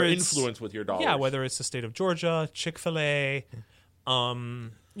influence with your dollars. Yeah, whether it's the state of Georgia, Chick-fil-A,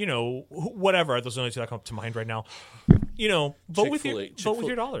 whatever. Those are the only two that come up to mind right now. Vote with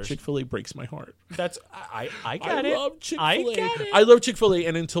your dollars. Chick-fil-A breaks my heart. That's I get it. I love Chick-fil-A. I get it. I love Chick-fil-A,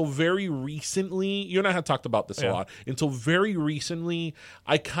 and until very recently, you and I had talked about this a lot. Until very recently,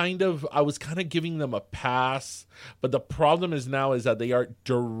 I was kind of giving them a pass, but the problem is that they are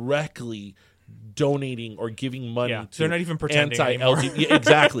directly donating or giving money to they're not even pretending anymore.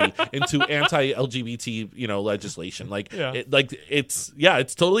 Exactly, into anti-LGBT legislation.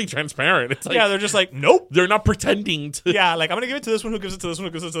 It's totally transparent. It's like, they're just like, nope, they're not pretending to. Yeah, like I'm gonna give it to this one, who gives it to this one,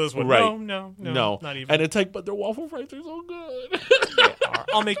 who gives it to this one. Right? No, not even. And it's like, but their waffle fries are so good.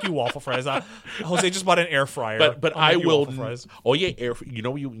 I'll make you waffle fries. Jose just bought an air fryer. But I will. Fries. Oh yeah, you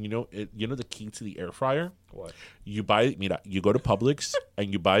know the key to the air fryer. What? You go to Publix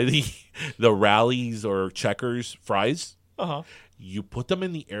and you buy the Rallies or Checkers fries. You put them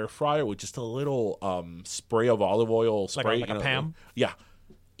in the air fryer with just a little spray of olive oil. Like a Pam? Yeah.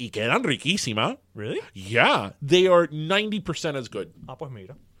 Y quedan riquísima. Really? Yeah. They are 90% as good. Pues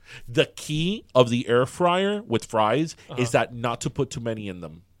mira. The key of the air fryer with fries is that not to put too many in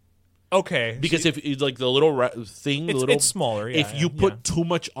them. Okay. Because if it's like the little thing, it's smaller. Yeah, if you put too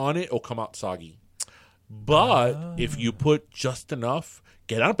much on it, it'll come out soggy. But if you put just enough,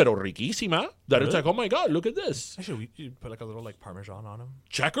 quedan pero riquísima. That it's like, oh my God, look at this. Actually, you put like a little Parmesan on them.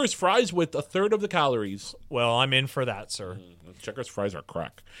 Checkers fries with a third of the calories. Well, I'm in for that, sir. Checkers fries are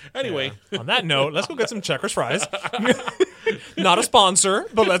crack. Anyway. Yeah. On that note, let's go get some Checkers fries. Not a sponsor,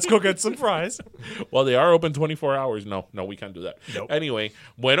 but let's go get some fries. Well, they are open 24 hours. No, we can't do that. Nope. Anyway,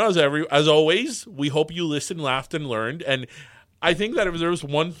 as always, we hope you listened, laughed, and learned. And I think that if there was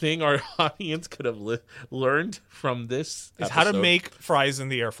one thing our audience could have learned from this is how to make fries in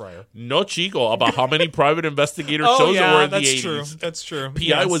the air fryer. No chico, about how many private investigator shows there were in the 80s. That's true.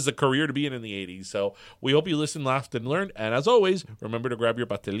 PI was the career to be in the 80s. So we hope you listened, laughed, and learned. And as always, remember to grab your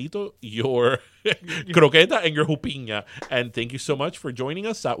pastelito, your croqueta, and your jupiña. And thank you so much for joining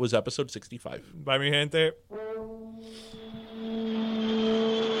us. That was episode 65. Bye, mi gente.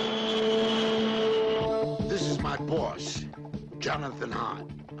 This is my boss, Jonathan Hart,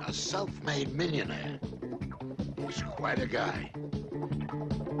 a self-made millionaire. He's quite a guy.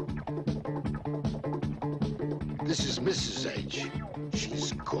 This is Mrs. H.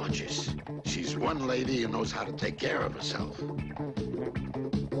 She's gorgeous. She's one lady who knows how to take care of herself.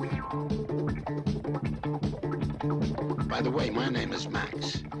 By the way, my name is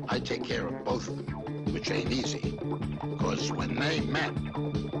Max. I take care of both of them, which ain't easy. Because when they met,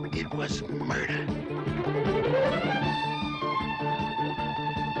 it was murder.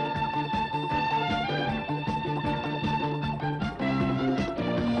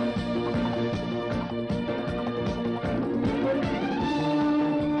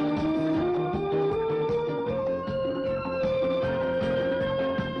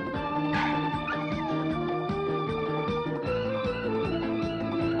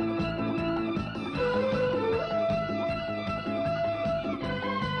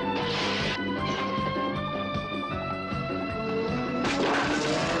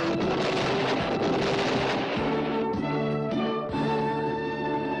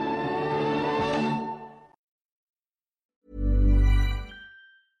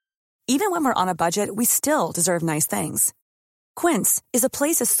 Even when we're on a budget, we still deserve nice things. Quince is a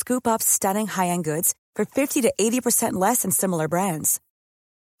place to scoop up stunning high-end goods for 50 to 80% less than similar brands.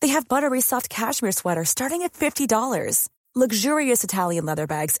 They have buttery soft cashmere sweaters starting at $50, luxurious Italian leather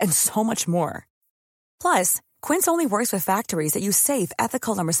bags, and so much more. Plus, Quince only works with factories that use safe,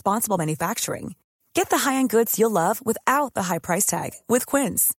 ethical, and responsible manufacturing. Get the high-end goods you'll love without the high price tag with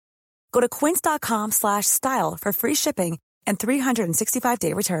Quince. Go to quince.com/style for free shipping and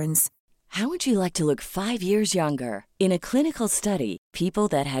 365-day returns. How would you like to look 5 years younger? In a clinical study, people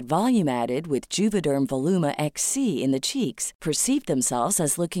that had volume added with Juvederm Voluma XC in the cheeks perceived themselves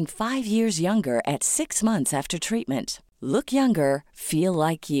as looking 5 years younger at 6 months after treatment. Look younger, feel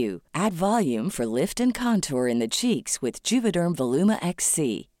like you. Add volume for lift and contour in the cheeks with Juvederm Voluma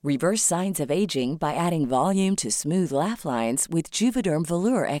XC. Reverse signs of aging by adding volume to smooth laugh lines with Juvederm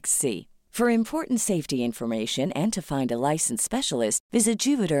Volure XC. For important safety information and to find a licensed specialist, visit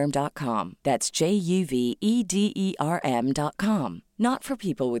Juvederm.com. That's JUVEDERM.com. Not for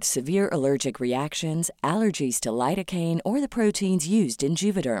people with severe allergic reactions, allergies to lidocaine, or the proteins used in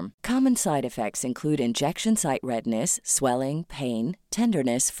Juvederm. Common side effects include injection site redness, swelling, pain,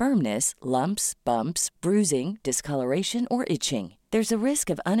 tenderness, firmness, lumps, bumps, bruising, discoloration, or itching. There's a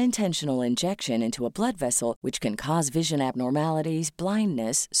risk of unintentional injection into a blood vessel, which can cause vision abnormalities,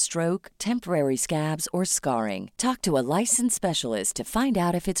 blindness, stroke, temporary scabs, or scarring. Talk to a licensed specialist to find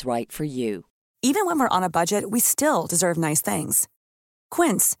out if it's right for you. Even when we're on a budget, we still deserve nice things.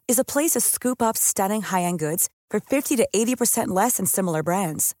 Quince is a place to scoop up stunning high-end goods for 50 to 80% less than similar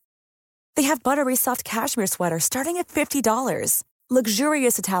brands. They have buttery soft cashmere sweaters starting at $50,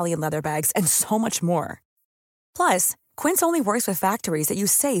 luxurious Italian leather bags, and so much more. Plus, Quince only works with factories that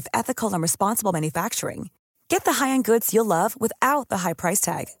use safe, ethical, and responsible manufacturing. Get the high-end goods you'll love without the high price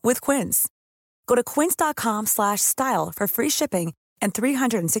tag with Quince. Go to quince.com/style for free shipping and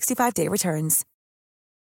 365-day returns.